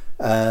gone.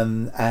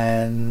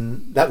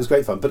 And that was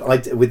great fun. But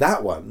with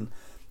that one,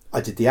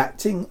 I did the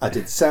acting, I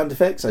did the sound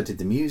effects, I did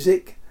the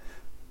music.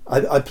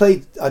 I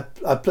played.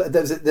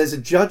 There's a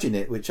judge in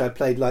it, which I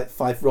played like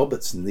Fife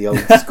Robertson, the old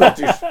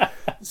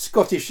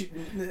Scottish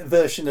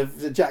version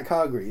of Jack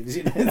Hargreaves.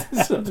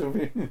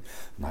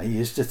 I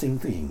used to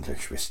think the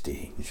English were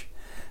strange.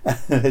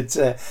 But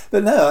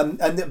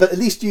at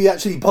least you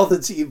actually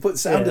bothered to put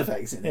sound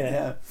effects in it.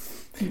 Yeah.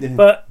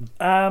 But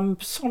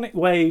Sonic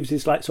Waves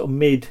is like sort of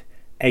mid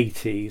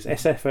 80s.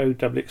 SFO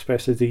Double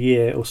Express is a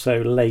year or so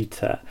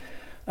later.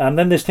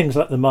 Then there's things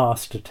like the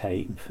master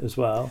tape as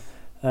well.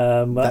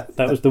 That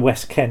was the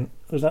West Kent.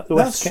 Was that the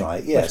West Kent? That's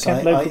right. Yes, West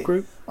Kent local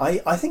group.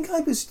 I think I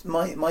was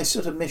my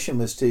sort of mission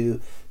was to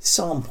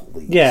sample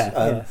these.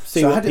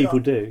 See what people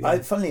do.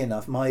 Funnily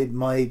enough,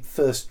 my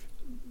first.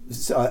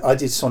 I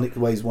did Sonic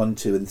Waves 1,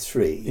 2 and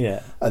 3.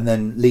 Yeah. And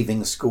then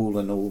leaving school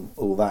and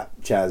all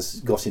that jazz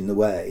got in the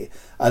way.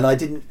 And I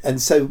didn't,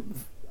 and so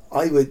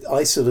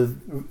I sort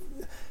of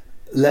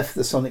left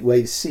the Sonic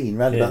Waves scene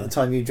around about the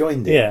time you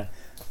joined it. Yeah.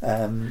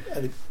 And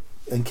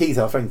Keith,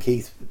 our friend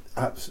Keith,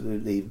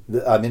 absolutely.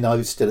 I mean, I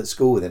was still at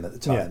school with him at the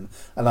time,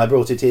 and I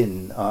brought it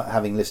in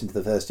having listened to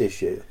the first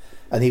issue,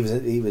 and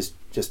he was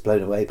just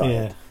blown away by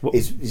it.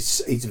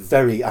 It's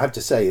very. I have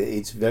to say,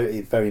 it's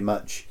very very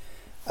much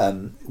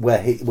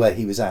where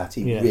he was at.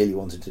 He really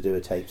wanted to do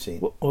a tape scene.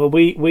 Well,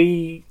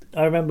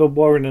 I remember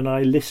Warren and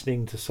I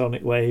listening to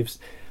Sonic Waves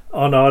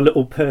on our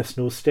little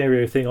personal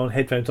stereo thing on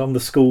headphones on the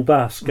school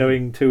bus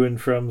going to and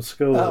from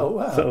school. Oh,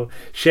 wow. Sort of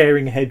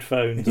sharing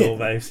headphones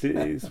almost.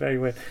 It's very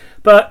weird.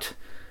 But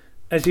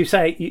as you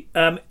say,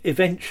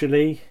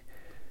 eventually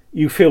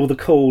you feel the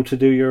call to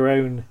do your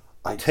own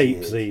tape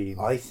zine.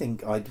 I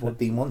think I'd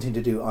been wanting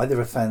to do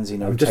either a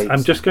fanzine or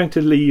I'm just going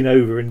to lean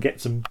over and get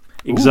some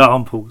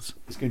examples.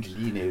 It's going to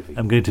lean over.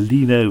 I'm going to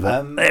lean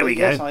over. There we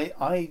go.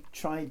 I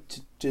tried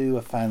to do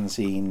a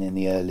fanzine in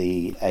the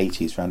early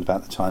 80s, around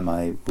about the time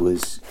I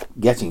was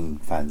getting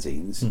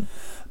fanzines.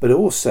 But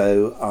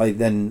also, I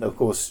then, of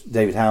course,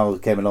 David Howell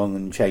came along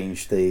and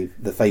changed the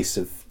face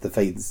of the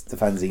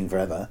fanzine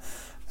forever.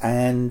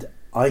 And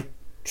I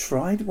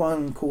tried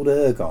one called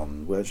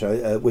Ergon, which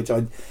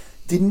I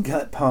didn't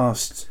get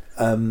past.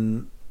 I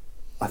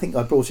think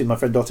I brought in my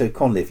friend Otto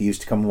Conliffe, who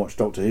used to come and watch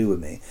Doctor Who with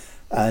me.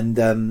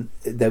 And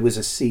there was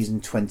a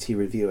season 20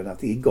 review, and I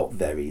think it got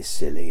very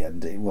silly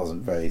and it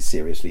wasn't very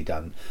seriously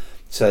done.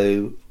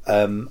 So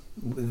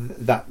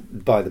that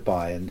by the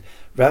by, and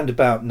round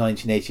about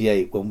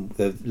 1988, when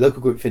the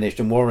local group finished,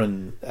 and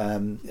Warren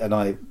and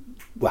I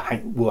will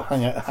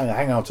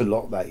hang out a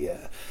lot that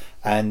year,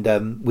 and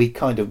we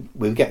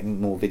were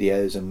getting more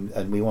videos,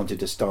 and we wanted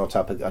to start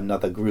up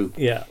another group.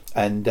 Yeah.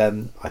 And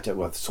I don't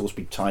know,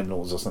 Salisbury Time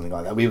Lords or something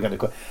like that. We were going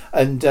to,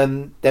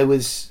 and there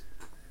was,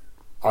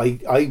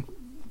 I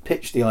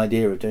pitched the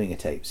idea of doing a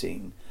tape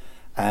scene,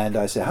 and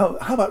I said, how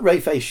about Ray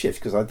Face Shift,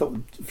 because I thought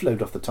it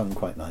flowed off the tongue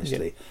quite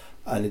nicely.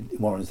 And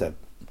Warren said,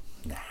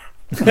 nah.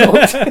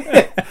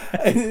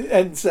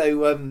 and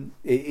so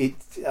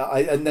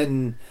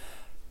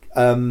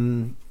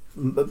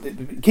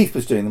Keith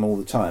was doing them all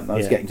the time. I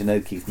was getting to know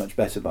Keith much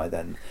better by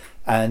then,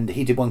 and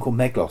he did one called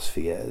Meglos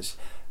for years,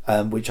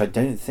 which I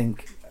don't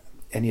think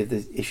any of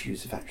the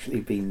issues have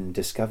actually been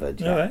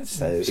discovered yet. Right.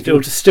 So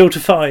still to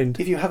find.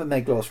 If you have a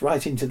Meglos,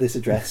 write into this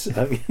address.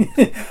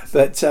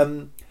 But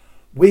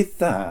with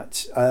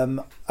that,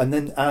 and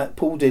then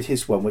Paul did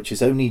his one, which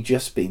has only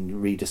just been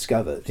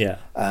rediscovered.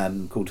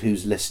 Called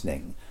Who's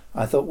Listening.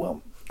 I thought,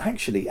 well,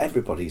 actually,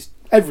 everybody's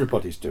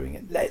doing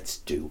it. Let's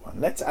do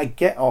one. I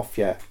get off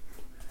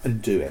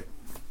and do it.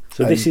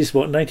 So this is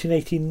what,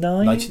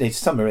 1989?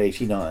 Summer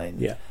 89.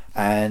 Yeah.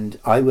 And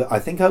I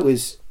think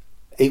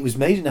it was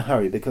made in a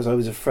hurry because I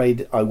was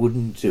afraid I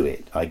wouldn't do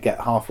it. I'd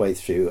get halfway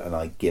through and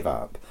I'd give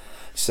up.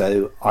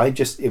 So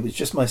it was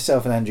just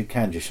myself and Andrew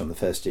Candish on the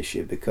first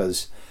issue,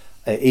 because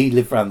he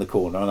lived round the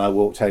corner and I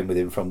walked home with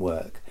him from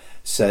work.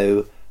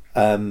 So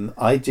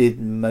I did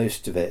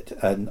most of it,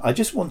 and I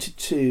just wanted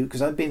to,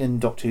 because I've been in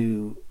Doctor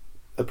Who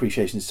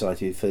Appreciation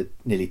Society for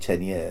nearly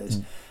 10 years,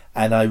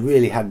 and I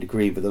really hadn't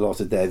agreed with a lot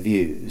of their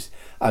views,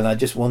 and I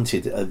just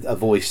wanted a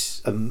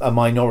voice, a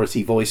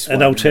minority voice,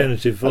 an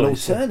alternative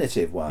voice, an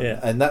alternative one,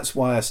 and that's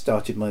why I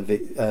started my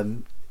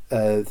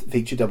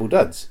feature Double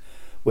Duds,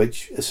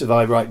 which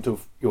survived right until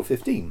you're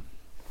 15.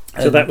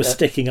 So that was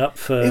sticking up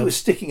for. It was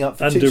sticking up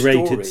for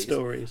underrated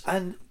stories.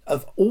 And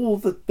of all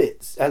the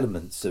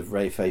elements of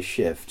Ray Face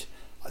Shift,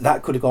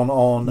 that could have gone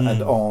on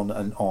and on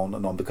and on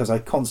and on, because I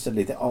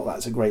constantly think, oh,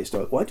 that's a great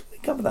story. Why don't we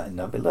cover that in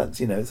Double Duds?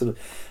 Sort of,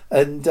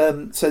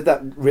 and so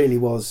that really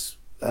was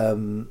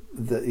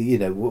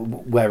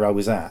where I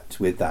was at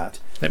with that.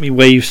 Let me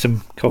wave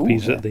some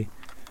copies at the.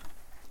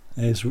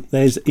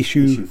 There's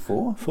issue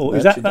 4.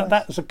 Is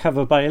that's a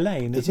cover by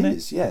Elaine, isn't it? It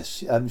is,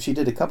 yes. She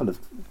did a couple of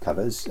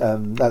covers.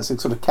 That's a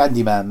sort of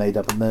Candyman made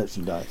up of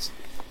merchandise.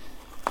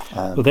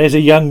 Well, there's a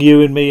young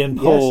you and me and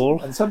Paul.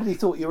 Yes, and somebody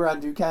thought you were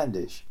Andrew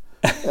Candish.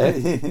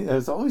 I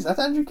was always that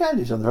Andrew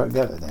Candish on the front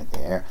cover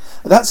there.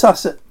 That's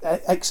us at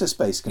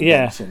Exospace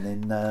Convention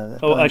in.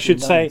 I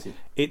should say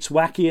it's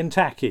wacky and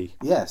tacky.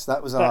 Yes,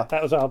 that was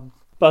our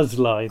buzz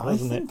line,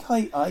 wasn't it?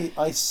 I think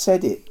I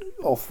said it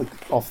off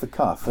the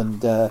cuff,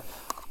 and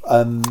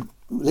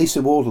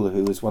Lisa Wardle,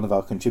 who was one of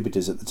our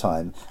contributors at the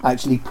time,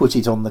 actually put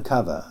it on the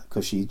cover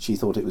because she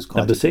thought it was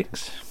quite number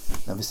 6.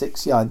 Number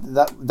 6, yeah.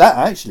 That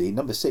actually,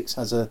 number 6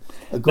 has a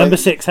great, number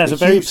 6 has a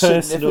very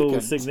personal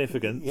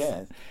significance.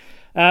 Yeah.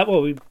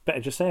 Well, we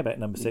better just say about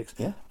number 6.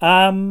 Yeah.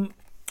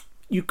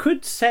 You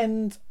could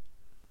send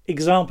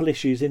example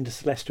issues into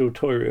Celestial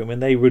Toy Room,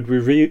 and they would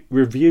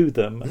review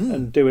them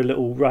and do a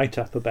little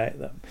write-up about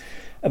them.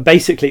 And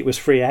basically it was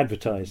free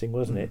advertising,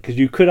 wasn't it? Because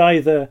you could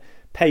either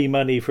pay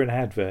money for an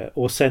advert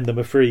or send them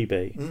a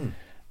freebie.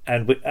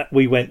 And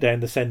we went down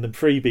the send them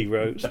freebie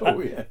route.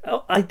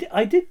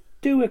 I did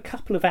do a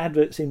couple of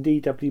adverts in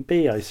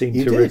DWB, I seem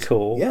to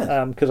recall.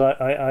 Because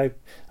I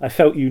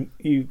felt you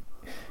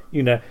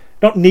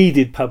not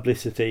needed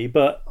publicity,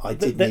 but I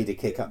did need to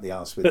kick up the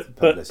arse with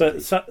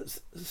publicity. But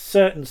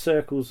certain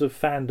circles of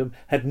fandom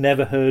had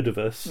never heard of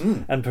us,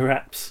 and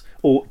perhaps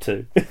ought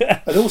to.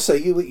 And also,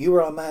 you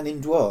were our man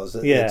in Dwars.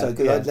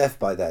 I'd left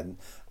by then.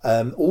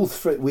 All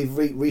three, we've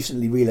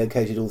recently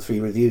relocated all 3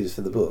 reviews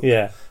for the book.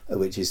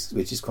 Which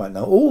is quite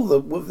nice.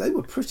 They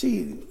were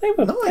pretty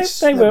nice.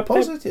 They were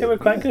positive. They were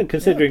quite good,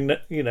 considering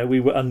that we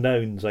were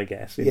unknowns, I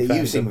guess.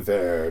 Using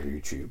very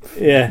cheap.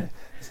 Yeah,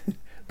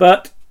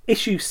 but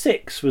issue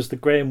 6 was the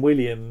Graham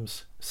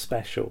Williams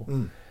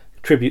special,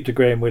 tribute to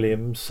Graham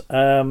Williams.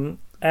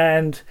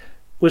 And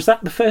was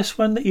that the first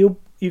one that you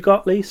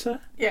got,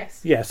 Lisa?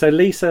 Yes. Yeah. So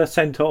Lisa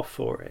sent off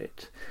for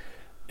it.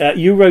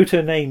 You wrote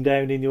her name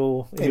down in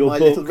your book.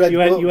 Little red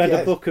book. You had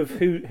a book of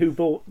who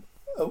bought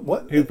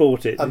who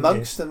bought it.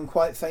 Amongst them,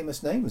 quite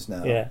famous names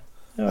now. Yeah.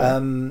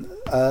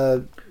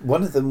 Right.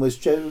 One of them was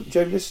Joe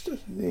Lister.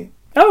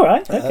 Oh,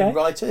 right, okay.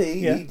 Writer,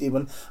 he did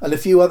one, and a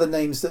few other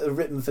names that are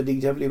written for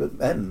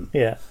DWM.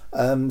 Yeah.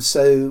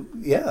 So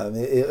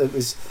it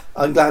was.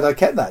 I'm glad I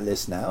kept that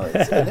list now,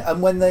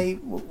 and when they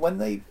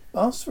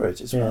asked for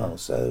it as well,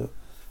 so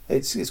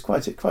it's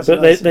quite a.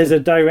 But nice there's a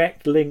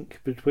direct link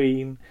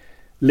between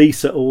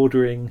Lisa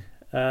ordering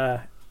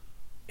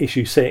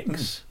issue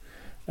 6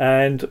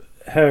 and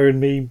her and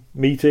me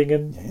meeting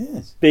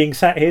and being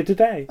sat here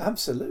today.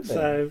 Absolutely.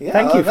 So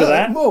thank you for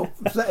that. Well,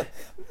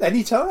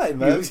 anytime.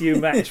 You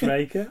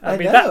matchmaker. I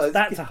mean,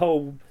 that's a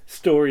whole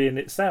story in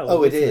itself.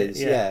 Oh, it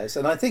is, yes.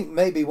 And I think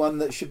maybe one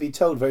that should be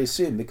told very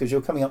soon, because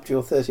you're coming up to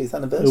your 30th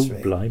anniversary.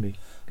 Oh, blimey.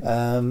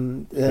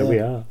 There we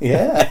are.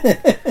 Yeah.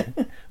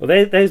 Well,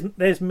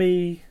 there's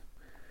me.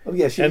 Oh,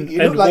 yes, you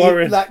look like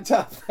you're blacked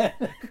up.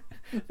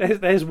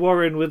 There's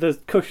Warren with a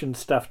cushion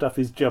stuffed up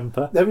his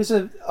jumper.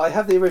 I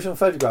have the original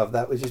photograph of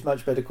that, which is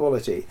much better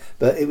quality,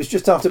 but it was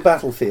just after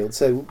Battlefield,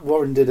 so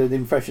Warren did an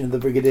impression of the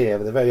Brigadier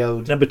with a very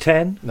old... Number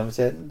 10. Number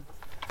 10.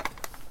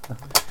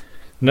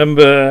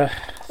 Number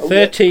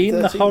 13,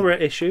 the horror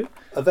issue.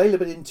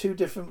 Available in 2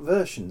 different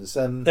versions.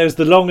 There's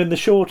the long and the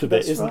short of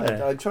it, isn't right.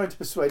 there? I tried to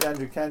persuade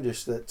Andrew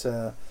Candish that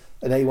an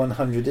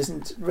A100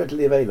 isn't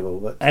readily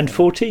available. And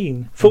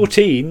 14.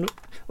 14,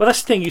 well,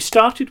 that's the thing, you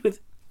started with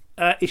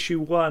issue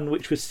 1,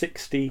 which was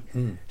 60,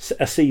 a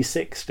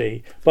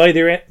C60. By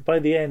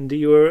the end,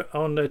 you were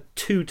on a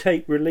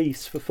 2-tape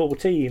release for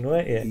 14,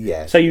 weren't you?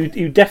 Yes. So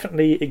you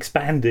definitely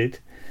expanded.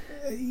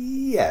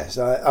 Yes,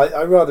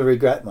 I rather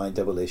regret my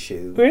double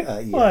issue.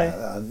 Really?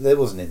 Why? There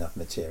wasn't enough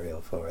material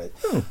for it.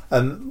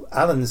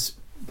 Alan's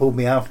pulled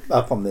me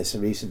up on this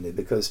recently,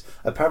 because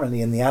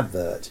apparently in the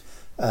advert,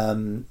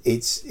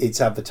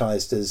 it's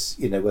advertised as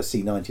a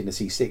C90 and a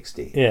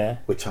C60. Yeah.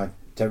 Which I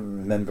don't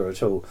remember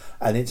at all,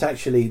 and it's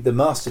actually the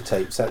master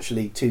tape's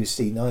actually 2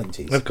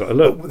 C90s. I've got a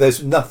look. But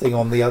there's nothing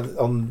on the other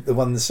on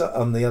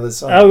the other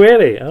side. Oh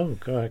really? Oh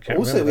god, I can't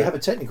also remember. We have a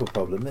technical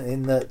problem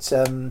in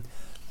that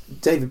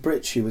David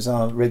Britch, who was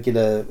our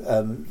regular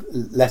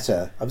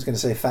letter, I was going to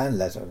say fan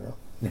letter,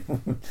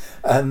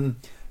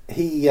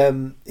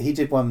 he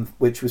did one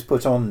which was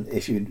put on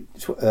issue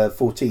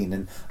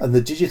 14, and the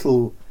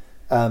digital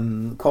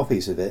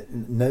copies of it,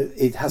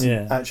 it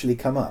hasn't actually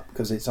come up,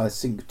 because it's, I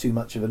think, too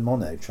much of a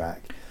mono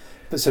track.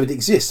 But so it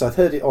exists. I've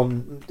heard it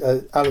on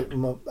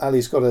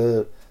Ali's got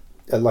a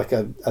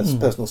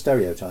personal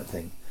stereo type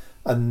thing,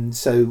 and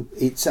so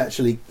it's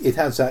still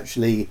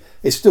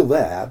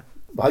there.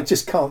 I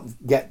just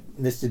can't get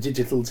Mr.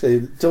 Digital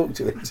to talk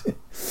to it.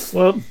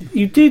 Well,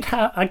 you did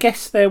have. I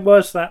guess there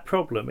was that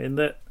problem in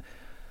that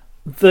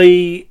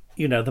the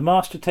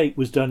master tape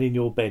was done in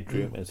your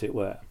bedroom, as it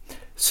were.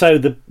 So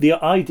the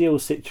ideal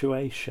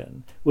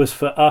situation was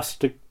for us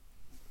to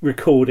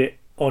record it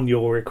on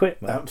your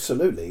equipment.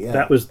 Absolutely, yeah.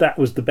 That was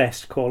the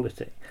best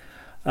quality.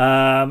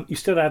 You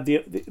still have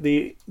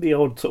the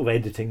odd sort of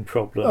editing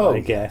problem, I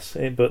guess,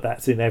 but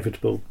that's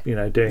inevitable. Doing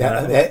it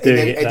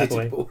that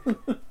way.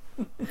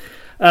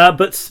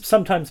 But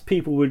sometimes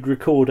people would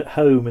record at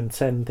home and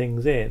send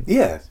things in.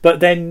 Yes.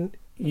 But then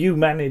you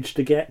managed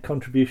to get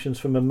contributions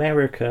from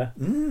America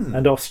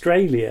and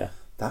Australia.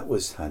 That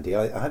was handy.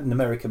 I had an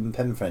American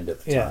pen friend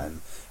at the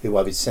time who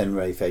I would send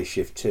Ray Phase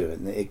Shift to,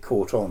 and it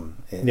caught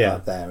on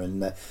out there.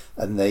 And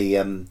they,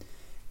 in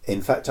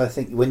fact, I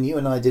think when you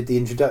and I did the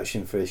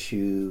introduction for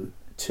issue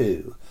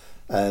 2,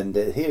 and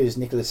here is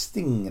Nicholas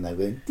Thing, and I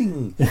went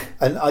ding,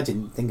 and I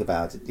didn't think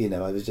about it.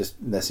 I was just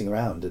messing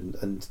around,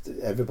 and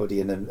everybody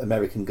in an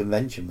American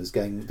convention was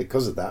going,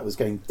 because of that, was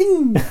going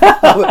ding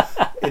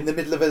in the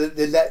middle of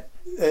a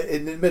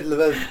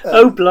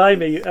oh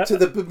blimey! To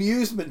the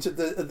bemusement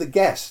of the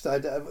guest.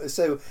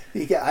 So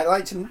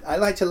I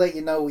like to let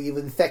you know you've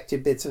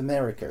infected bits of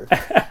America.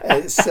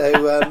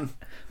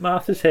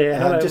 Martha's here.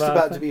 Hello, I'm just Martha.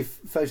 about to be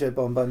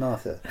photobombed by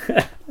Martha.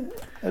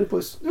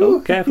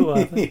 Oh, careful,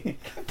 Martha.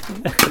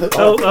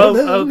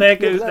 oh, there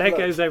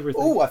goes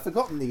everything. Oh, I've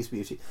forgotten these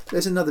beauty.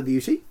 There's another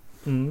beauty.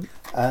 Mm.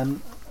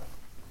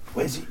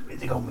 Where's he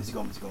gone?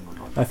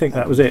 I think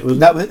that was it.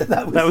 That was it.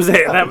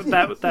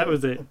 That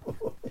was it.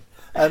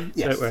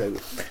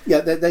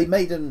 Yes. They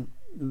made them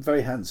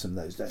very handsome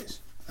those days.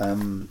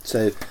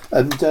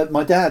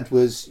 My dad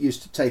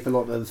used to tape a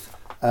lot of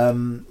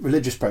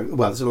religious programs.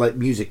 Well, sort of like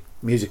music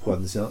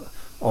ones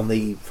from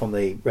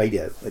the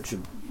radio, which are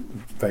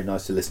very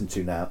nice to listen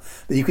to now.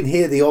 But you can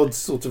hear the odd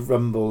sort of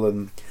rumble,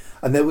 and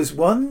there was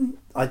one.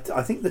 I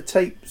think the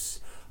tapes.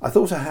 I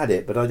thought I had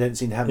it, but I don't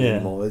seem to have it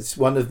anymore. It's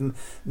one of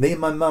me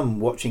and my mum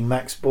watching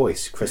Max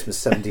Boyce, Christmas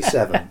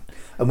 '77,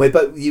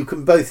 and you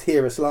can both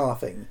hear us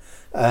laughing.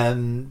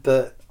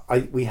 But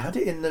we had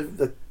it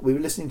in we were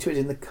listening to it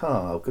in the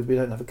car because we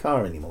don't have a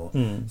car anymore.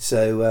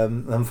 So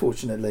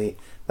unfortunately,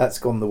 that's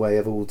gone the way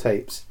of all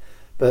tapes.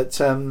 But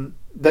no,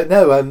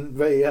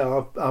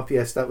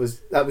 RPS. That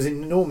was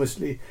an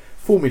enormously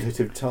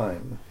formative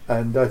time,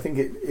 and I think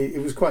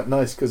it was quite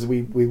nice because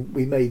we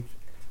made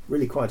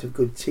really quite a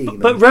good team.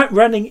 But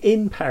running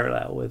in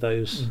parallel with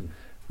those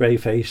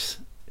Rayface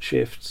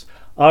shifts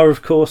are,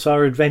 of course,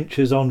 our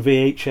adventures on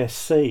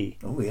VHS-C.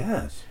 Oh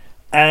yes.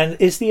 And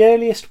is the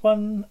earliest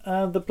one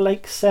the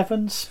Blake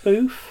 7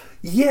 spoof?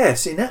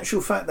 Yes, in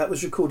actual fact, that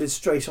was recorded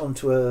straight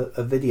onto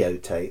a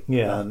videotape.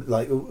 Yeah.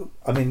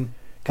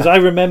 Because I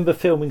remember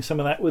filming some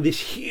of that with this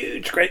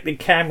huge, great big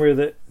camera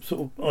that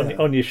sort of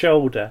on your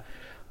shoulder.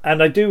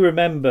 And I do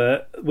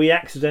remember we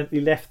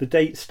accidentally left the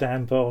date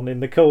stamp on in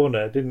the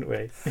corner, didn't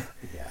we?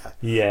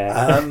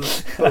 Yeah.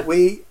 But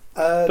we...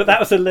 but that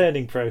was a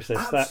learning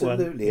process,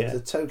 absolutely, that one. It was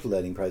a total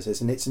learning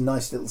process, and it's a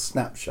nice little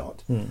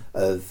snapshot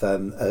of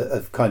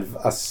kind of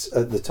us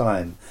at the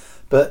time.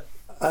 But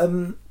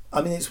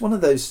it's one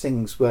of those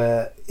things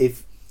where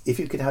if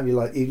you could have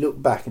you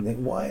look back and think,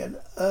 why on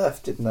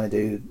earth didn't I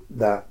do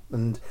that?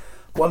 And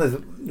one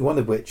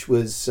of which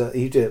was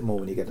you do it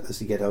more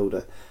as you get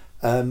older.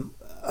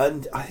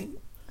 And I think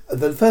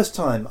the first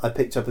time I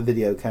picked up a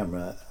video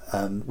camera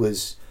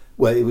was.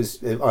 Well,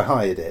 I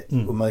hired it.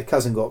 When my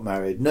cousin got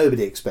married,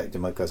 nobody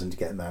expected my cousin to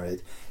get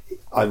married.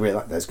 I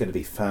realised there's going to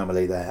be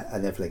family there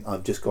and everything.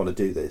 I've just got to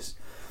do this,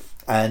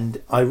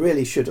 and I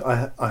really should.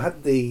 I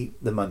had the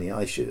money.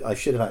 I should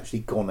have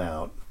actually gone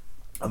out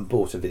and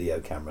bought a video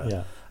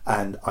camera,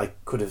 and I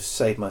could have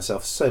saved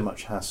myself so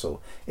much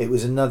hassle. It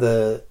was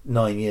another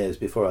 9 years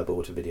before I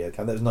bought a video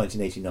camera. That was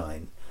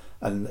 1989,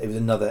 and it was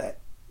another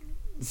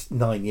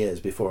 9 years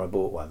before I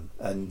bought one,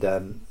 and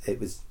it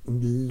was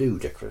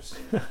ludicrous.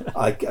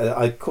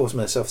 I caused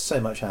myself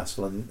so much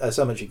hassle and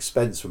so much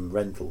expense from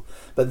rental,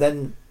 but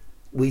then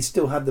we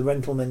still had the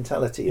rental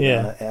mentality in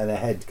our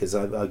head, because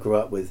I grew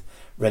up with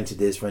rented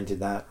this, rented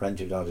that,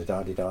 rented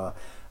da-da-da-da-da,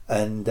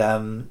 and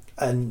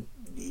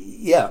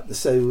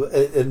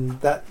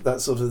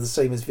that's sort of the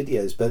same as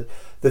videos. But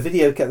the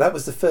video that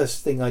was the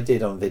first thing I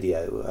did on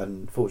video,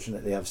 and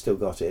fortunately I've still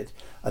got it.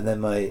 And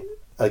then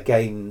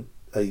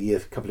a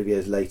couple of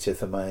years later,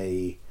 for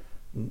my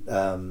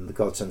the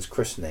godson's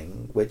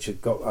christening, which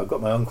I've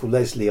got my Uncle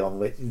Leslie on,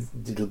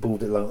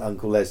 bald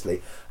Uncle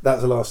Leslie. That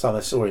was the last time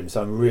I saw him,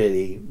 so I'm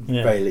really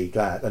really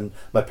glad. And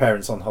my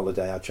parents on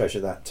holiday, I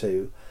treasure that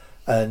too.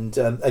 And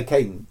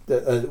again,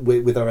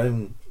 with our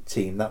own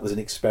team, that was an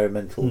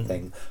experimental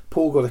thing.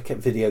 Paul got a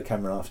video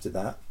camera after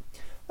that,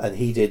 and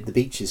he did the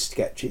Beaches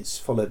sketches,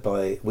 followed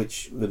by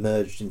which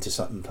emerged into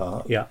Sutton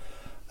Park.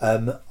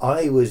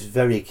 I was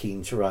very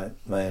keen to write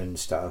my own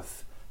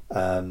stuff.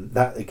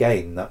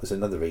 That was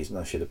another reason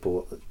I should have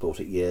bought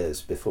it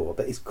years before.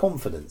 But it's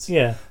confidence.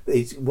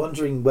 It's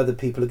wondering whether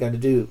people are going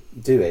to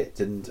do it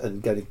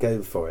and going to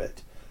go for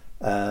it.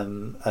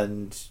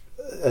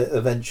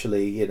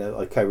 Eventually,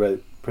 I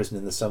co-wrote Prison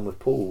in the Sun with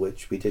Paul,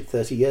 which we did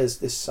 30 years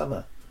this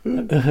summer.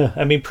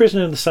 I mean,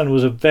 Prison in the Sun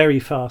was a very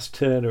fast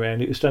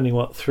turnaround. It was done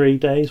in 3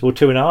 days, or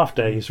 2.5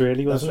 days,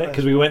 really, wasn't it?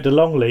 Because we went to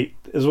Longleat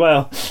as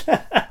well.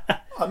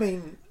 I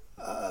mean,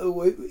 I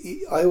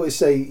always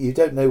say you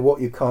don't know what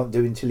you can't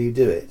do until you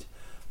do it.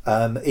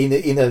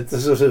 In a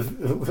sort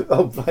of,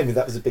 oh blimey,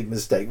 that was a big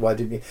mistake. Why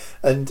didn't you?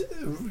 And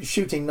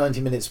shooting 90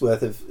 minutes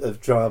worth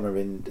of drama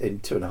in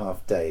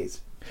 2.5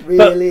 days.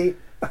 Really?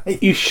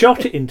 But you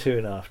shot it in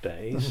 2.5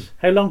 days.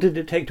 How long did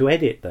it take to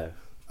edit, though?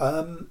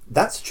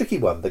 That's a tricky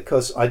one,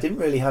 because I didn't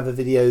really have a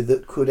video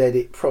that could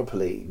edit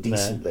properly,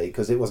 decently,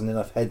 because it wasn't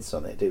enough heads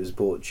on it. It was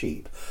bought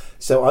cheap.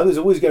 So I was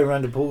always going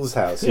around to Paul's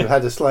house, who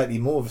had a slightly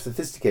more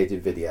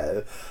sophisticated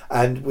video,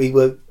 and we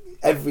were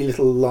every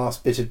little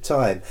last bit of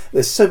time.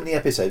 There's so many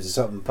episodes of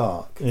Sutton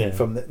Park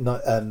from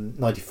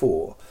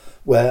 94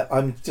 where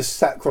I'm just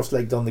sat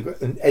cross-legged on the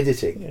ground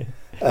editing.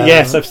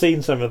 Yes, I've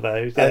seen some of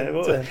those.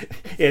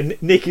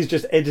 Nick is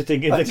just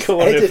editing in the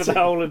corner for the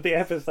whole of the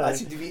episode. I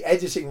seem to be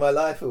editing my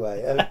life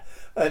away.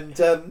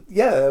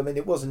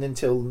 It wasn't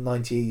until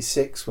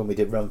 96 when we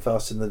did Run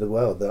Faster Than the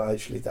World that I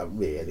actually thought,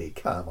 really,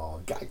 come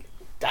on,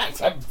 that's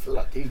a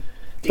bloody...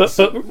 But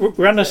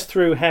run us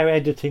through how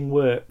editing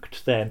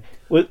worked then.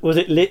 Was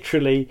it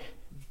literally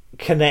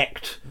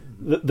connect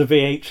the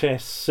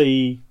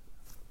VHS-C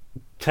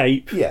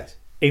tape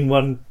in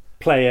one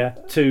player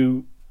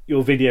to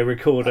your video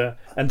recorder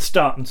and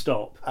start and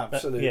stop.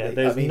 Absolutely.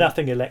 There's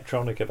nothing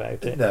electronic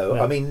about it. No.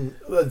 I mean,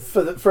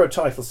 for a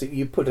title scene,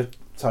 you put a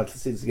title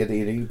scene together,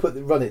 you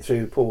run it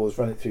through, pause,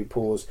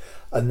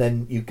 and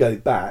then you go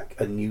back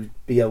and you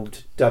be able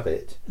to dub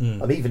it.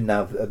 I'm even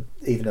now,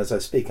 even as I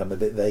speak, I'm a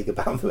bit vague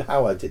about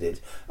how I did it,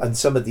 and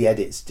some of the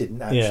edits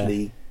didn't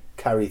actually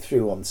carry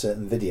through on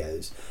certain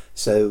videos.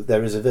 So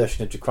there is a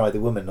version of "To Cry the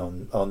Woman"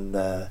 on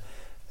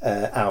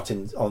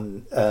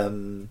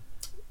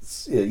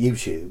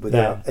YouTube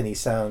without any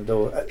sound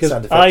or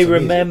sound effects. I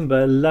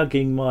remember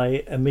lugging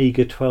my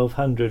Amiga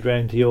 1200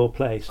 round to your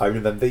place. I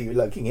remember you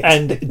lugging it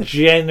and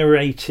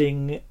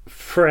generating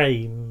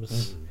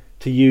frames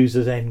to use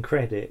as end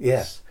credits.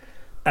 Yes,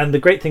 and the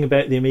great thing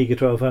about the Amiga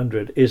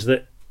 1200 is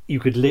that you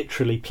could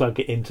literally plug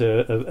it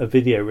into a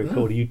video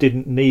recorder. You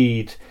didn't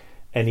need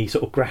any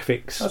sort of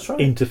graphics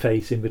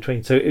interface in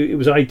between, so it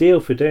was ideal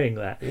for doing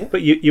that.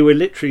 But you were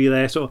literally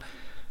there, sort of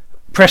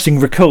pressing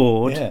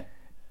record.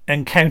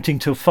 And counting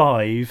till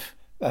 5.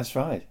 That's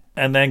right.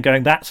 And then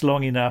going, that's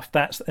long enough.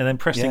 And then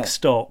pressing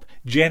stop,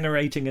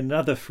 generating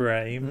another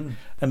frame,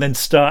 and then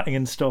starting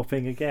and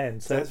stopping again.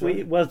 So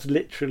it was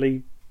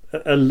literally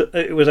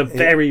it was a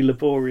very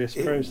laborious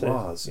process.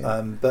 It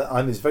was, but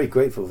I was very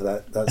grateful for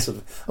that sort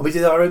of. And we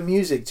did our own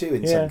music too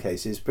in some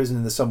cases. Prison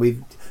in the Sun.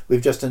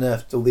 We've just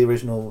unearthed all the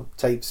original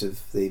tapes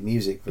of the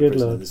music for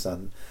Prison in the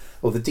Sun.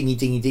 Or the dingy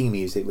dingy ding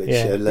music, which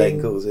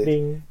Lane calls it.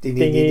 Ding, ding,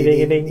 ding,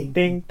 ding, ding,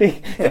 ding,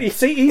 ding. You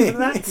see, even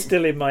that's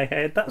still in my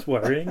head. That's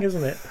worrying,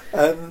 isn't it?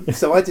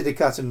 So I did a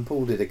cut and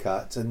Paul did a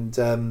cut,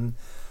 and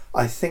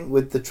I think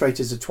with the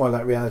Traitors of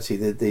Twilight Reality,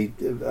 the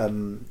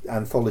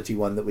anthology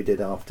one that we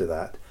did after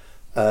that,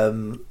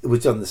 it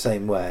was done the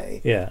same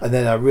way. Yeah. And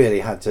then I really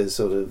had to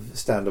sort of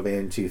stand on my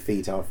own 2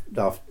 feet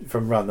after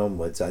from Run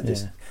onwards.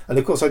 And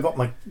of course I got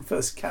my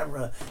first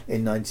camera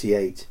in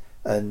 '98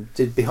 and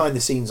did behind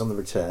the scenes on The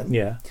Return.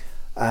 Yeah.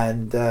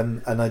 And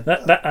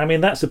I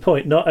mean, that's the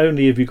point. Not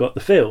only have you got the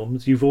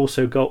films, you've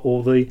also got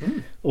all the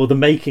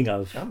making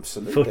of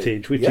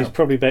footage, which is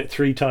probably about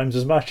 3 times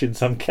as much in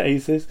some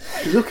cases.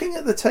 Looking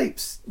at the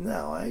tapes,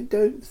 no, I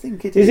don't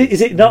think it is.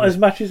 Is it not as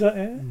much as that?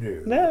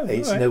 No,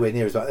 it's nowhere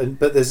near as much.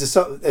 But there's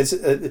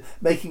a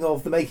making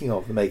of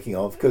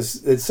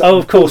because there's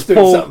of course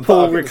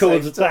Paul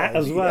records that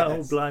as well.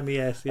 Yes. Blimey,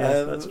 yes,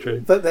 that's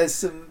true. But there's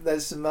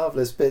some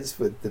marvellous bits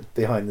with the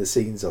behind the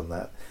scenes on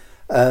that.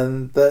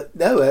 But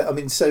no, I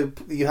mean, so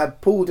you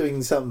had Paul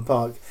doing Sutton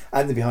Park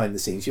and the behind the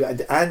scenes. You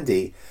had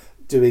Andy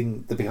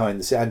doing the behind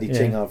the scenes. Andy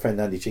Ching, our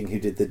friend Andy Ching, who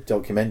did the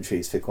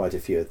documentaries for quite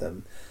a few of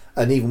them.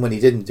 And even when he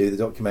didn't do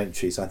the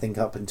documentaries, I think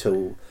up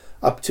to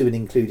and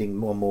including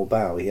One More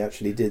Bow, he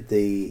actually did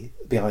the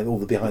behind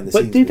the scenes.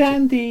 But did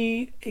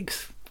Andy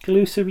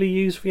exclusively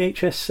use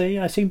VHS-C?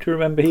 I seem to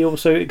remember he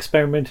also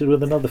experimented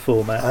with another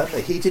format.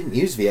 He didn't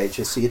use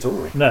VHS-C at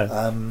all.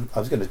 No. I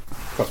was going to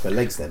cross my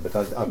legs then, but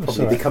I'd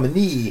probably become a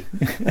knee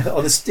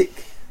on a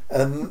stick.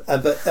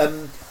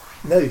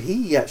 No,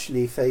 he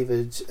actually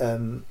favoured.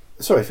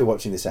 Sorry for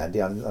watching this,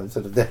 Andy. I'm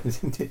sort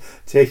of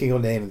taking your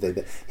name a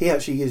bit. He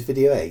actually used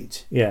Video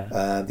 8.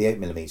 Yeah. The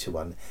 8mm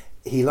one.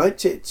 He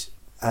liked it.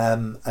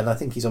 And I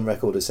think he's on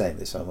record as saying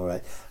this, so I'm all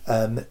right.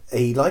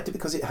 He liked it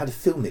because it had a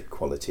filmic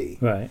quality.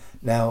 Right.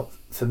 Now,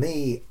 for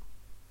me,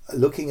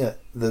 looking at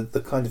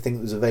the kind of thing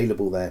that was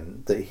available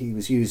then that he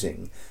was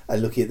using,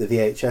 and looking at the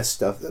VHS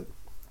stuff that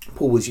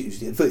Paul was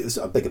using,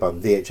 I beg your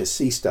pardon,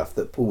 VHS-C stuff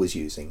that Paul was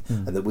using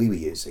and that we were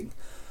using,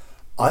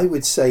 I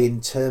would say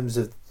in terms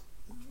of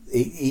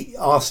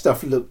our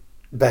stuff looked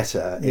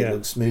better, it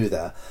looked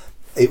smoother.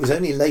 It was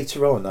only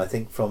later on, I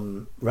think,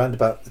 from round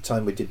about the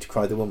time we did To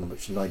Cry the Woman,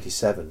 which was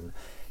 '97,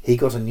 he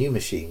got a new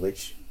machine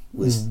which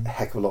was a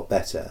heck of a lot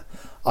better.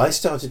 I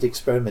started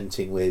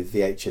experimenting with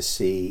Video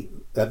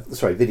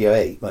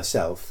 8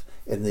 myself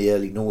in the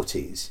early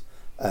noughties,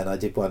 and I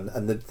did one,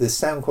 and the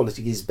sound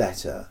quality is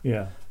better.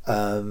 Yeah.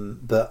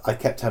 But I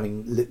kept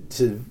having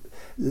to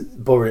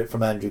borrow it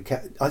from Andrew.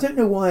 I don't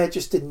know why I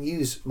just didn't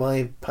use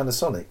my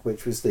Panasonic,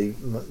 which was the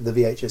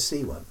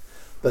VHS-C one.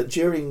 But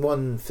during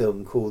one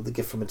film called The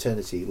Gift from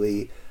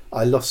Eternity,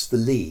 I lost the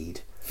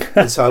lead,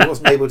 and so I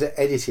wasn't able to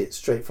edit it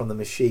straight from the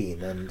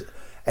machine. And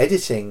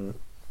editing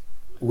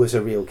was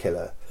a real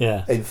killer.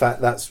 Yeah. In fact,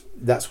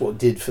 that's what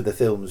did for the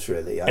films,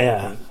 really.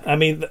 I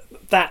mean,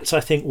 that's I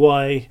think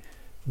why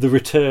The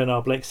Return,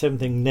 our Blake Seven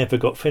thing, never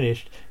got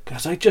finished,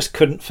 because I just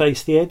couldn't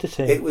face the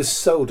editing. It was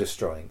soul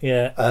destroying.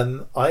 Yeah.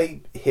 I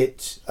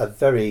hit a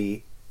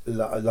very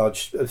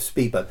large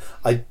speed bump.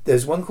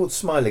 There's one called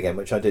Smile Again,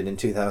 which I did in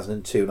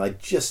 2002, and I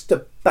just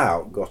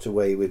about got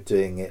away with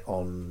doing it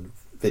on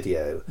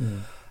video.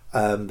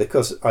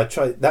 Because I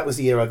tried. That was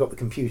the year I got the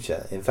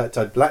computer. In fact,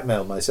 I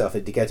blackmailed myself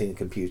into getting a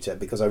computer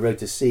because I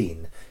wrote a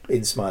scene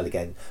in Smile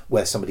Again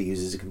where somebody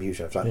uses a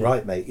computer. I was like,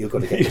 right, mate, you've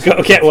got to get. You've got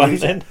to get one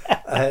then.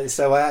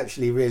 So I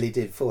actually really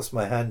did force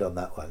my hand on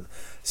that one.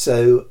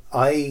 So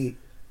I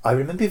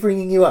remember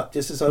ringing you up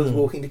just as I was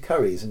walking to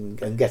Curry's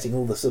and getting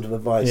all the sort of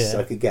advice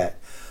I could get.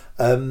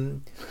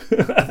 Dear.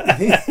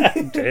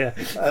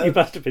 You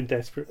must have been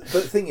desperate. But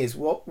the thing is,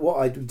 what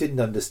I didn't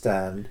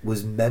understand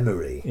was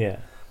memory. Yeah.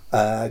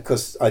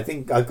 Because I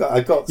think I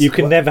got. You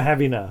can never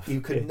have enough.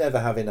 You can never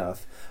have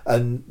enough.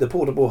 And the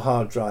portable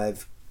hard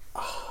drive.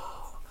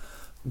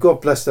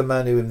 God bless the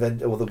man who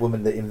invented, or the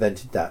woman that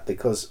invented that,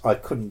 because I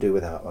couldn't do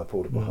without my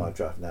portable hard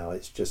drive now.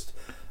 It's just,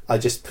 I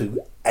just put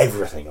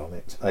everything on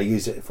it. I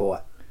use it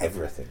for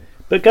everything.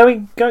 But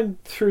going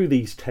through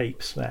these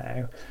tapes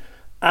now,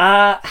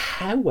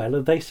 how well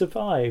have they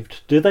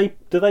survived? Do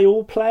they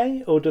all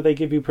play, or do they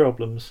give you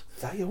problems?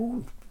 They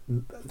all.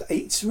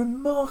 It's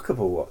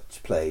remarkable what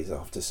plays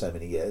after so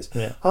many years.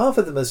 Yeah. Half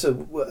of them are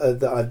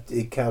that I've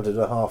encountered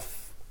a half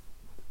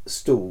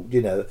stalled,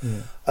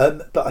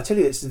 but I tell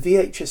you, it's the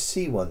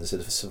VHS-C ones that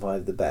have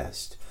survived the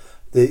best.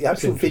 The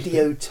actual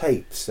video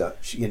tapes,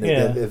 such the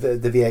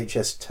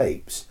VHS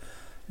tapes,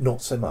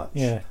 not so much.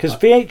 Yeah, because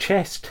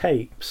VHS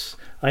tapes,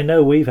 I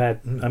know we've had.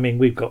 I mean,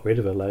 we've got rid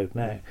of a load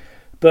now,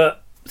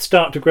 but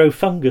start to grow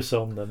fungus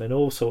on them and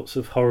all sorts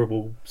of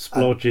horrible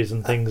splodges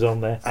and things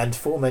on there. And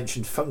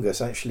aforementioned fungus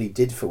actually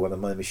did for one of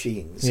my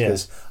machines,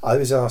 because I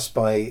was asked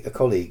by a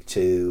colleague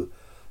to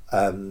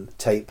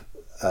tape.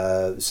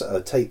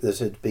 A tape that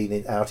had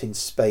been out in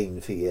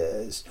Spain for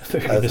years. I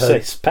thought you were going to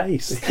say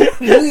space.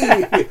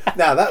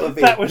 Now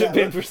that would have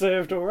been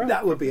preserved all right.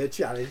 That would be a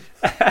challenge.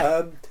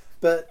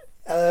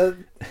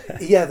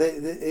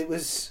 It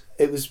was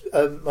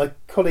my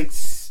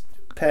colleague's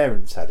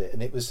parents had it,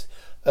 and it was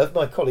of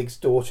my colleague's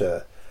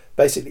daughter.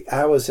 Basically,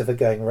 hours of her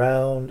going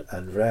round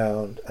and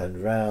round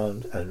and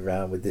round and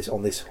round with this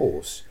on this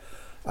horse.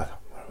 I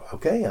thought,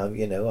 okay,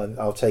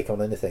 I'll take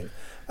on anything.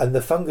 And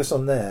the fungus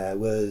on there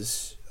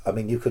was. I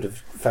mean, you could have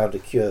found a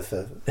cure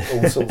for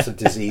all sorts of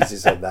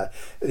diseases on that.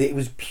 It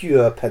was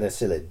pure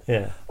penicillin.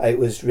 Yeah. It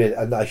was really,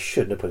 and I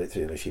shouldn't have put it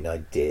through the machine. I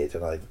did,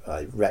 and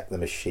I wrecked the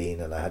machine,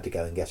 and I had to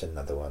go and get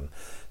another one.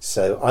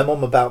 So I'm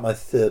on about my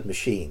third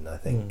machine, I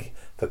think,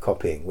 for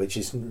copying, which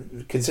is,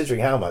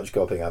 considering how much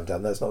copying I've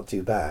done, that's not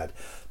too bad.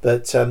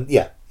 But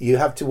you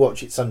have to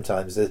watch it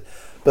sometimes.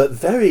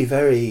 But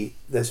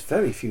there's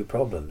very few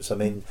problems. I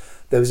mean,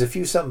 there was a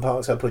few some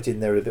parts I put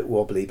in there a bit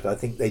wobbly, but I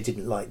think they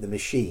didn't like the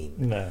machine.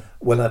 No.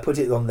 When I put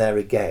it on there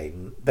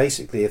again,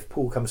 basically, if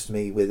Paul comes to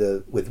me with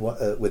a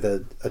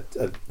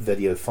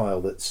video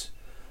file that's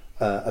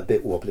a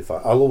bit wobbly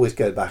file, I'll always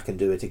go back and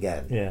do it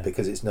again. Yeah.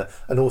 Because it's no,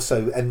 and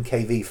also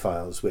MKV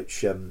files,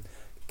 which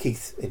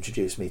Keith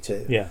introduced me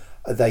to. Yeah.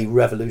 They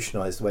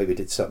revolutionised the way we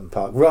did Sutton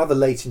Park rather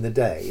late in the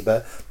day,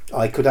 but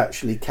I could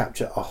actually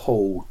capture a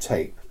whole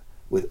tape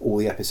with all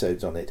the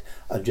episodes on it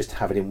and just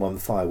have it in one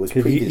file. Was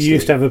previously you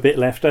used to have a bit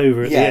left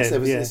over at the end. Yes, there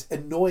was this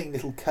annoying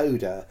little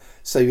coda.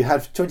 So you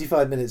had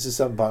 25 minutes of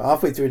Sutton Park.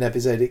 Halfway through an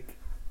episode, it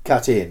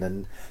cut in,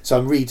 and so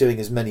I'm redoing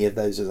as many of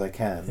those as I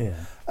can.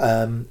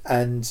 Yeah.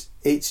 And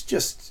it's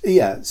just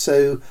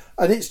So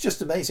and it's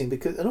just amazing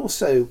because, and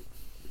also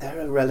there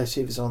are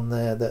relatives on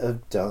there that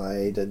have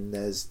died, and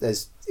there's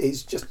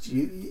it's just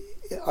you.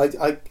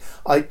 I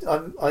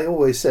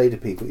always say to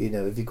people,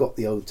 have you got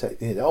the old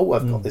tape? I've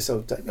got this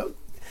old tape. No,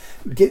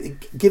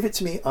 give it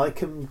to me. I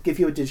can give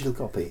you a digital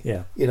copy.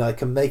 Yeah. I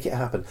can make it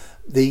happen.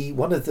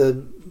 One of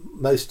the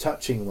most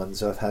touching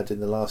ones I've had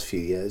in the last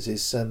few years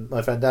is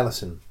my friend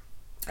Alison,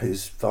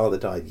 whose father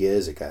died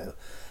years ago,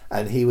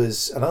 and he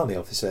was an army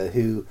officer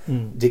who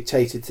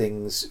dictated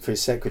things for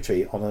his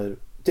secretary on a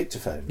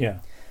dictaphone. Yeah.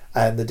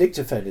 And the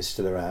dictaphone is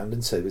still around,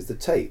 and so was the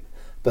tape.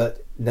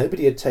 But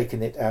nobody had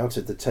taken it out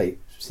of the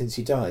tape since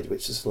he died,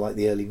 which was like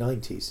the early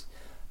 90s.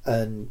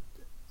 And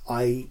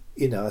I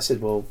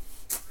said, well,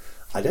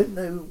 I don't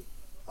know,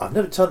 I've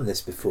never done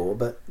this before,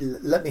 but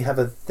let me have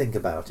a think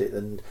about it.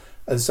 And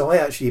so I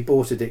actually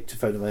bought a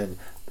dictaphone of my own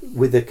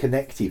with a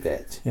connecty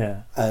bit.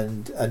 Yeah.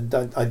 And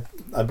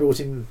I brought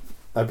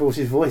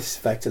his voice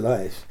back to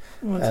life.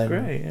 Well, that's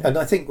great. Yeah. And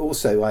I think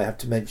also I have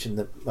to mention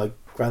that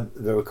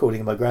the recording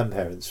of my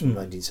grandparents from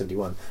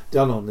 1971,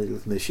 done on the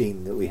little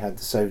machine that we had,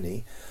 the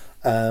Sony.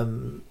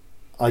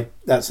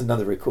 That's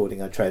another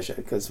recording I treasure,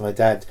 because my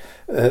dad,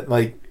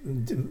 my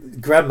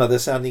grandmother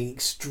sounding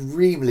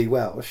extremely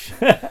Welsh,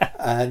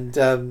 and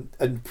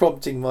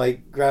prompting my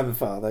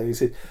grandfather, who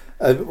said,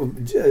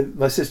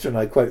 my sister and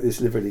I quote this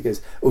liberally. He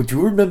goes, "Oh, do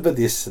you remember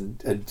this?" And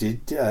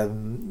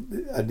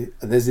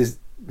there's this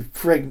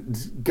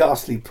pregnant,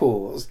 ghastly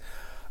pause,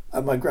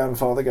 and my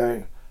grandfather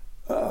going,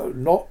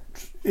 "Not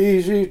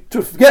easy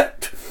to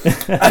forget."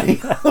 And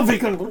I'm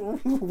thinking,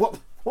 what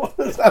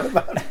was that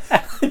about?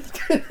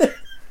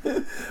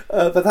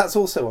 But that's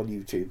also on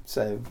YouTube.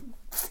 So,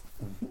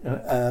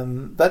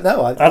 but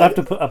no, I'll have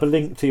to put up a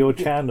link to your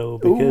channel,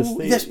 because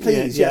yes,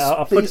 please,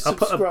 I'll put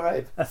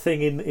a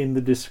thing in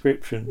the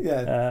description.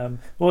 Yeah.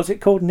 What's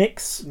it called?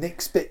 Nick's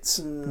Bits.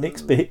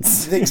 Nick's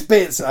Bits. Nick's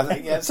Bits. I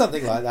think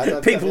something like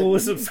that. People will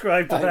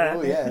subscribe to that.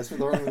 Oh yes, for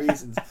the wrong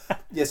reasons.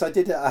 Yes, I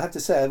did. I have to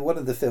say, one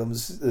of the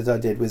films that I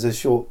did was a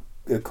short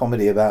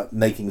comedy about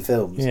making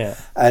films. Yeah.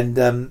 And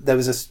there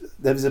was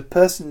a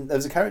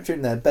character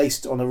in there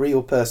based on a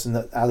real person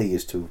that Ali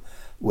used to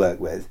work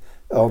with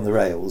on the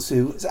rails,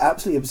 who was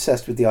absolutely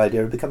obsessed with the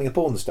idea of becoming a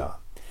porn star.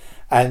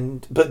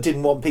 but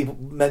didn't want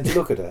men to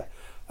look at her,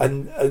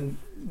 and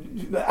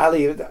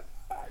Ali.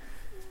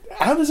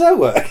 How does that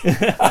work?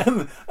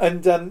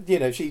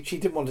 She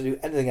didn't want to do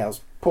anything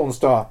else. Porn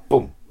star,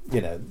 boom.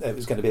 It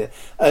was going to be it.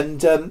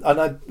 And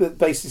I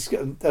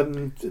basically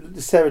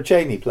Sarah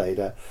Cheney played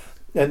her.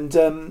 And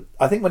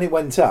I think when it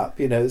went up,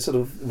 there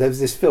was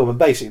this film, and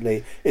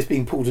basically it's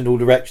being pulled in all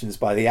directions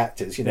by the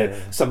actors.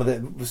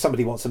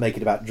 Somebody wants to make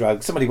it about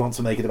drugs, somebody wants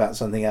to make it about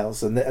something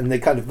else, and they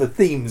kind of the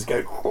themes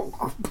go.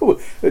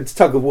 It's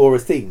tug of war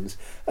of themes,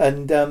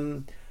 and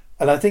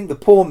I think the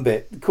porn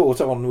bit caught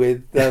on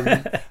with,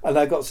 and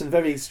I got some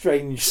very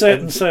strange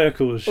certain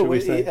circles, shall we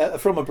say,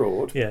 from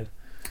abroad. Yeah.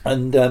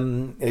 And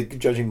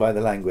judging by the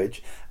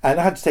language,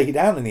 and I had to take it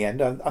down in the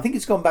end. I think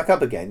it's gone back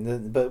up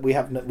again, but we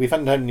haven't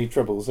had any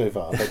trouble so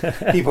far.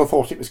 But people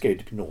thought it was going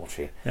to be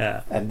naughty,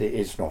 and it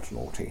is not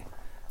naughty.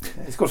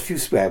 It's got a few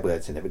swear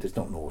words in it, but it's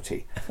not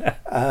naughty.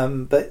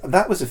 But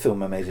that was a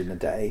film I made in a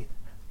day.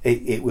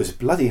 It was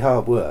bloody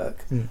hard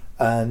work,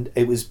 and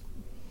it was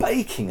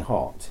baking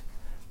hot,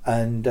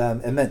 and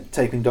it meant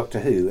taping Doctor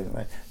Who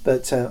anyway.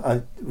 But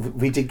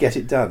we did get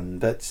it done.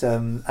 But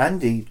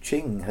Andy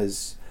Ching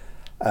has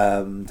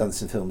done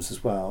some films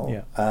as well.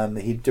 Yeah.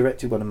 He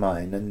directed one of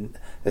mine, and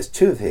there's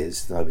two of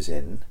his that I was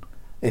in.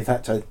 In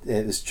fact,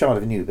 it was Child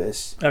of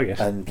Anubis. Oh yes.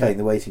 And Playing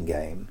the Waiting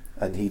Game,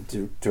 and he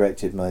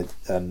directed my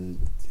To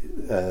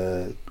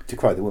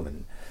Cry the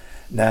Woman.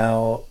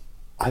 Now,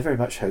 I very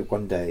much hope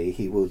one day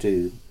he will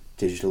do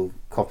digital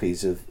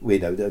copies of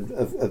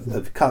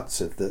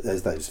cuts of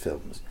those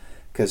films,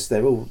 because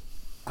they're all.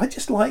 I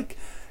just like.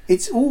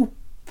 It's all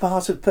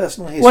part of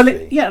personal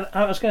history. Well,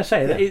 I was going to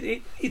say that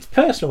it's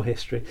personal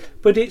history,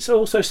 but it's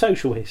also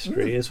social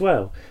history as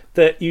well.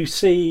 That you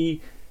see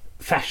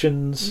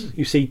fashions,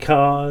 you see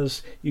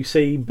cars, you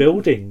see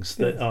buildings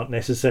that aren't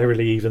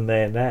necessarily even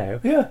there now.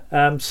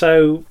 Yeah.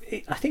 So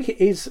I think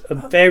it is a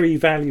very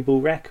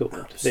valuable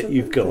record that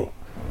you've got,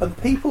 and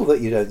people that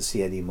you don't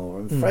see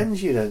anymore, and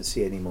friends you don't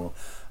see anymore.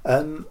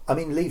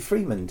 Lee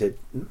Freeman did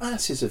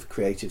masses of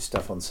creative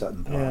stuff on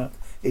Sutton Park. Yeah.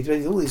 He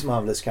did all these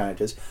marvellous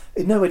characters.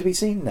 He's nowhere to be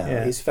seen now.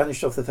 Yeah. He's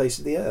vanished off the face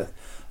of the earth.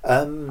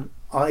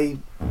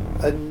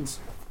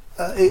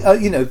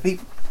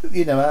 People.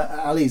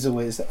 Ali's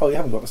always, you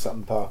haven't got a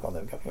Sutton Park on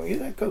there.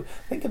 Go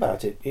think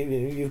about it.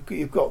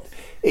 You've got.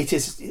 It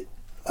is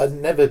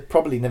a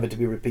probably never to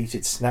be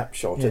repeated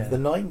snapshot of the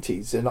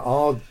 90s and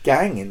our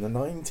gang in the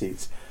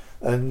 90s.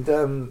 And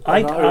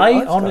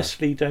I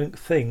honestly don't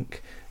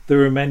think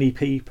there are many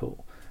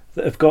people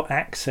that have got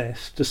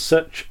access to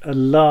such a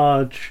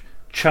large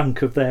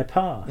chunk of their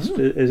past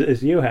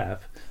as you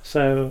have.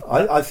 So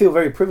I feel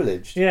very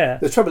privileged. Yeah.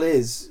 The trouble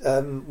is,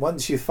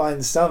 once you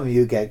find some,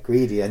 you get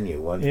greedy and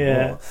you want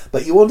more.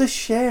 But you want to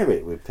share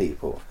it with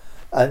people,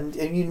 and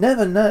you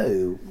never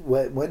know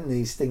when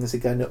these things are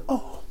going to.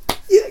 Oh,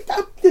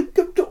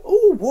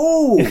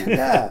 whoa,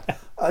 yeah.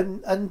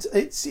 And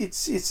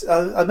it's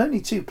I'm only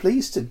too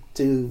pleased to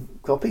do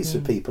copies for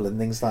people and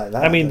things like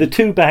that. I mean, the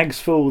 2 bags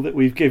full that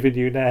we've given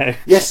you now.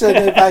 Yes,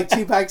 sir.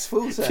 2 bags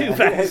full, sir. 2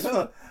 bags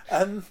full.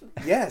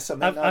 Yes,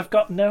 I've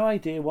got no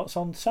idea what's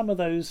on some of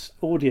those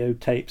audio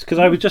tapes, because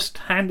I was just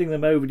handing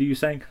them over to you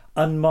saying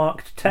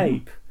unmarked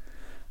tape,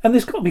 and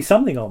there's got to be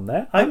something on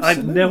there.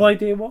 I've no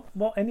idea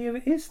what any of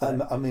it is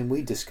there.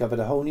 We discovered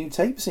a whole new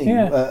tape scene.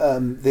 Yeah.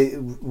 When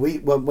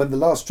the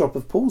last drop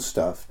of Paul's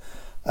stuff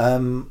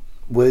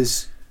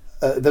was.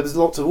 There was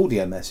lots of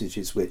audio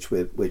messages which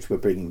we're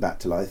bringing back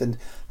to life, and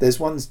there's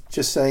ones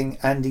just saying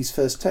Andy's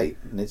first tape,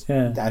 and it's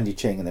Andy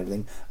Ching and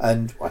everything.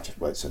 And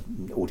it's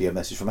an audio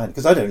message from Andy,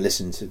 because I don't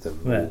listen to them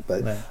all,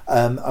 but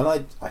and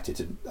I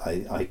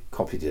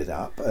copied it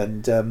up,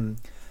 and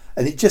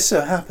it just so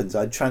happens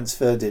I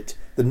transferred it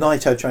the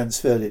night I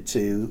transferred it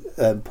to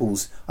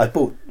Paul's. I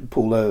bought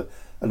Paul a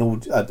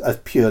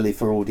purely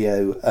for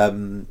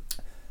audio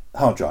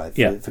hard drive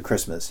for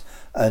Christmas,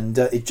 and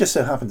it just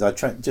so happens I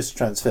just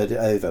transferred it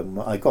over, and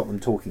I got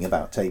them talking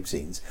about tape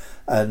scenes,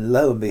 and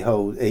lo and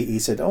behold he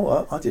said,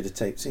 I did a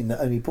tape scene that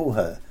only Paul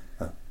heard.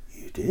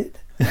 You did?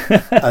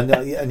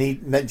 and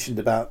he mentioned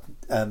about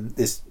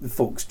this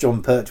Fox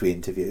John Pertwee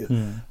interview,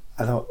 and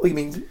I thought, you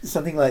mean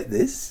something like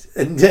this?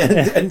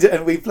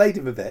 And we played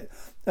him a bit,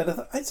 and I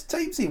thought, it's a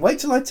tape scene, wait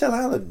till I tell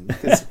Alan,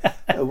 because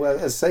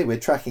as I say, we're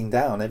tracking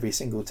down every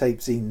single tape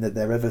scene that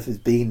there ever has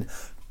been,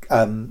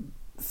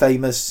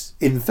 famous,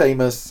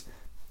 infamous,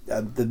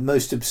 the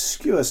most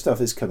obscure stuff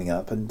is coming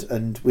up,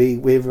 and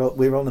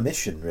we're on a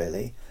mission,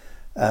 really.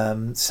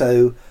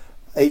 So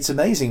it's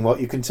amazing what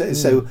you can say.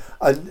 So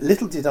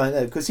little did I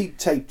know, because he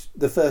taped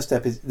the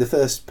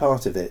first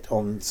part of it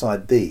on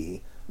side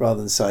B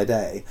rather than side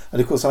A,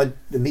 and of course I'd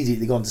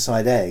immediately gone to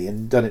side A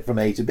and done it from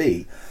A to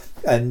B,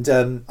 and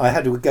I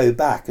had to go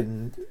back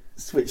and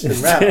switch them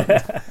round.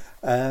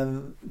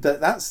 But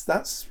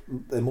that's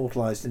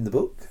immortalised in the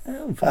book.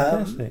 Oh,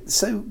 fantastic!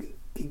 So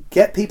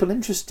get people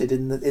interested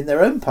in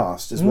their own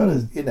past as well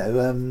as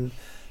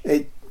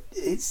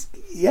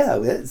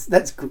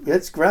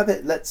let's grab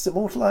it, let's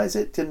immortalise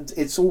it, and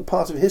it's all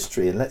part of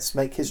history, and let's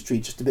make history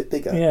just a bit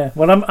bigger. Yeah,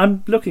 well,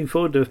 I'm looking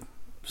forward to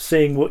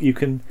seeing what you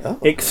can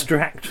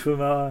extract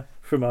from our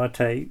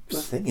tapes.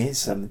 The thing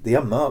is, the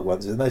unmarked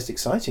ones are the most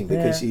exciting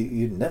because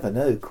you never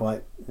know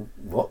quite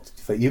what.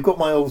 You've got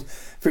my old,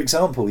 for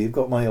example, you've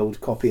got my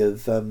old copy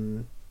of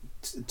Time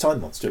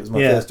Monster. It was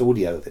my first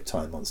audio of it,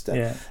 Time Monster.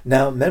 Yeah.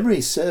 Now,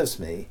 memory serves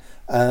me.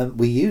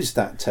 We used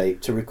that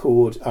tape to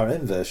record our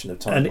own version of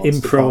Time Monster. An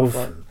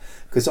improv.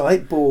 Because I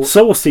bought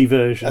saucy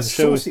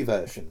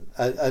version,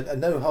 a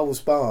no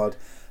holds barred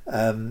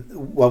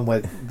one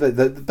where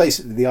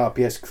basically the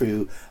RPS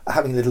crew are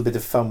having a little bit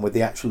of fun with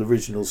the actual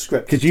original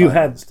script. Because you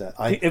had,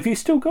 have you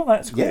still got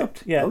that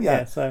script?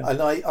 Yeah. So.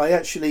 And I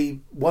actually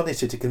won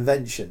it at a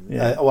convention.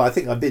 I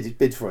think I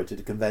bid for it at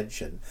a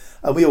convention,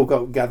 and we all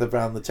got gathered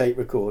around the tape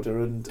recorder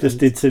and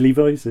did silly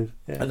voices.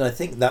 Yeah. And I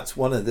think that's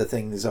one of the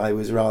things I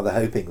was rather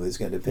hoping was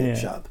going to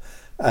pitch up.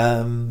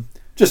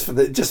 Just for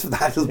that,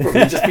 it'll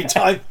probably just be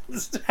Time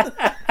Monster.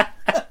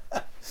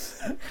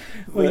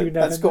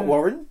 That's got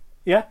Warren.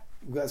 Yeah.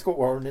 That's got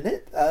Warren in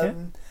it.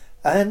 And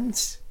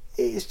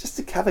it's just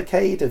a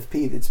cavalcade of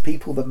people. It's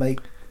people that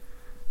make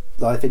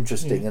life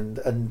interesting,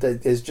 and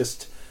there's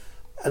just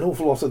an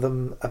awful lot of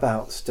them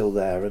about still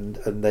there, and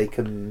they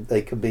can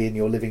be in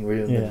your living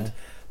room,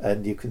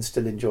 and you can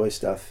still enjoy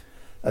stuff.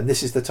 And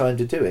this is the time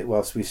to do it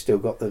whilst we've still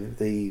got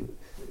the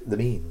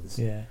means.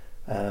 Yeah.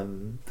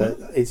 But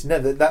it's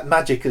never, that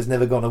magic has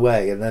never gone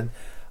away, and then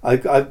I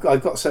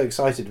got so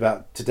excited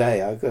about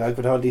today I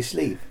could hardly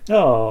sleep.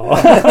 Oh.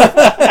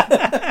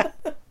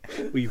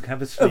 Well, you can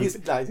have a sleep.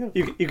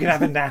 You can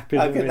have a nap.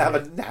 I can have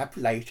a nap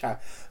later.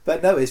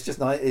 But no, it's just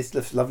nice. It's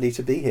just lovely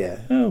to be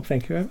here. Oh,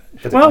 thank you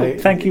very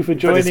much. Thank you for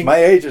joining. But it's my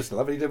age. It's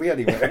lovely to be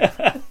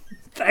anywhere.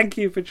 Thank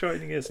you for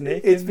joining us,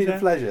 Nick. It's been a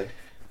pleasure.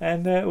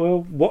 And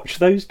we'll watch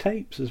those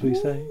tapes, as we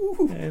say.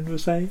 And we'll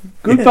say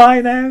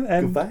goodbye now.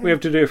 And goodbye. We have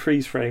to do a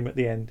freeze frame at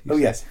the end.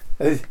 Yes.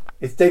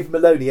 It's Dave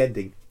Maloney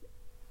ending.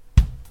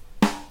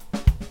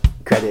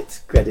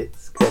 Credits.